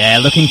 Yeah,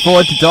 looking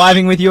forward to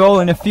diving with you all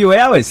in a few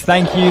hours.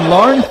 Thank you,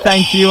 Lauren.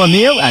 Thank you,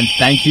 Emil. And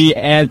thank you,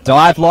 our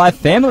diveLIVE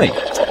family.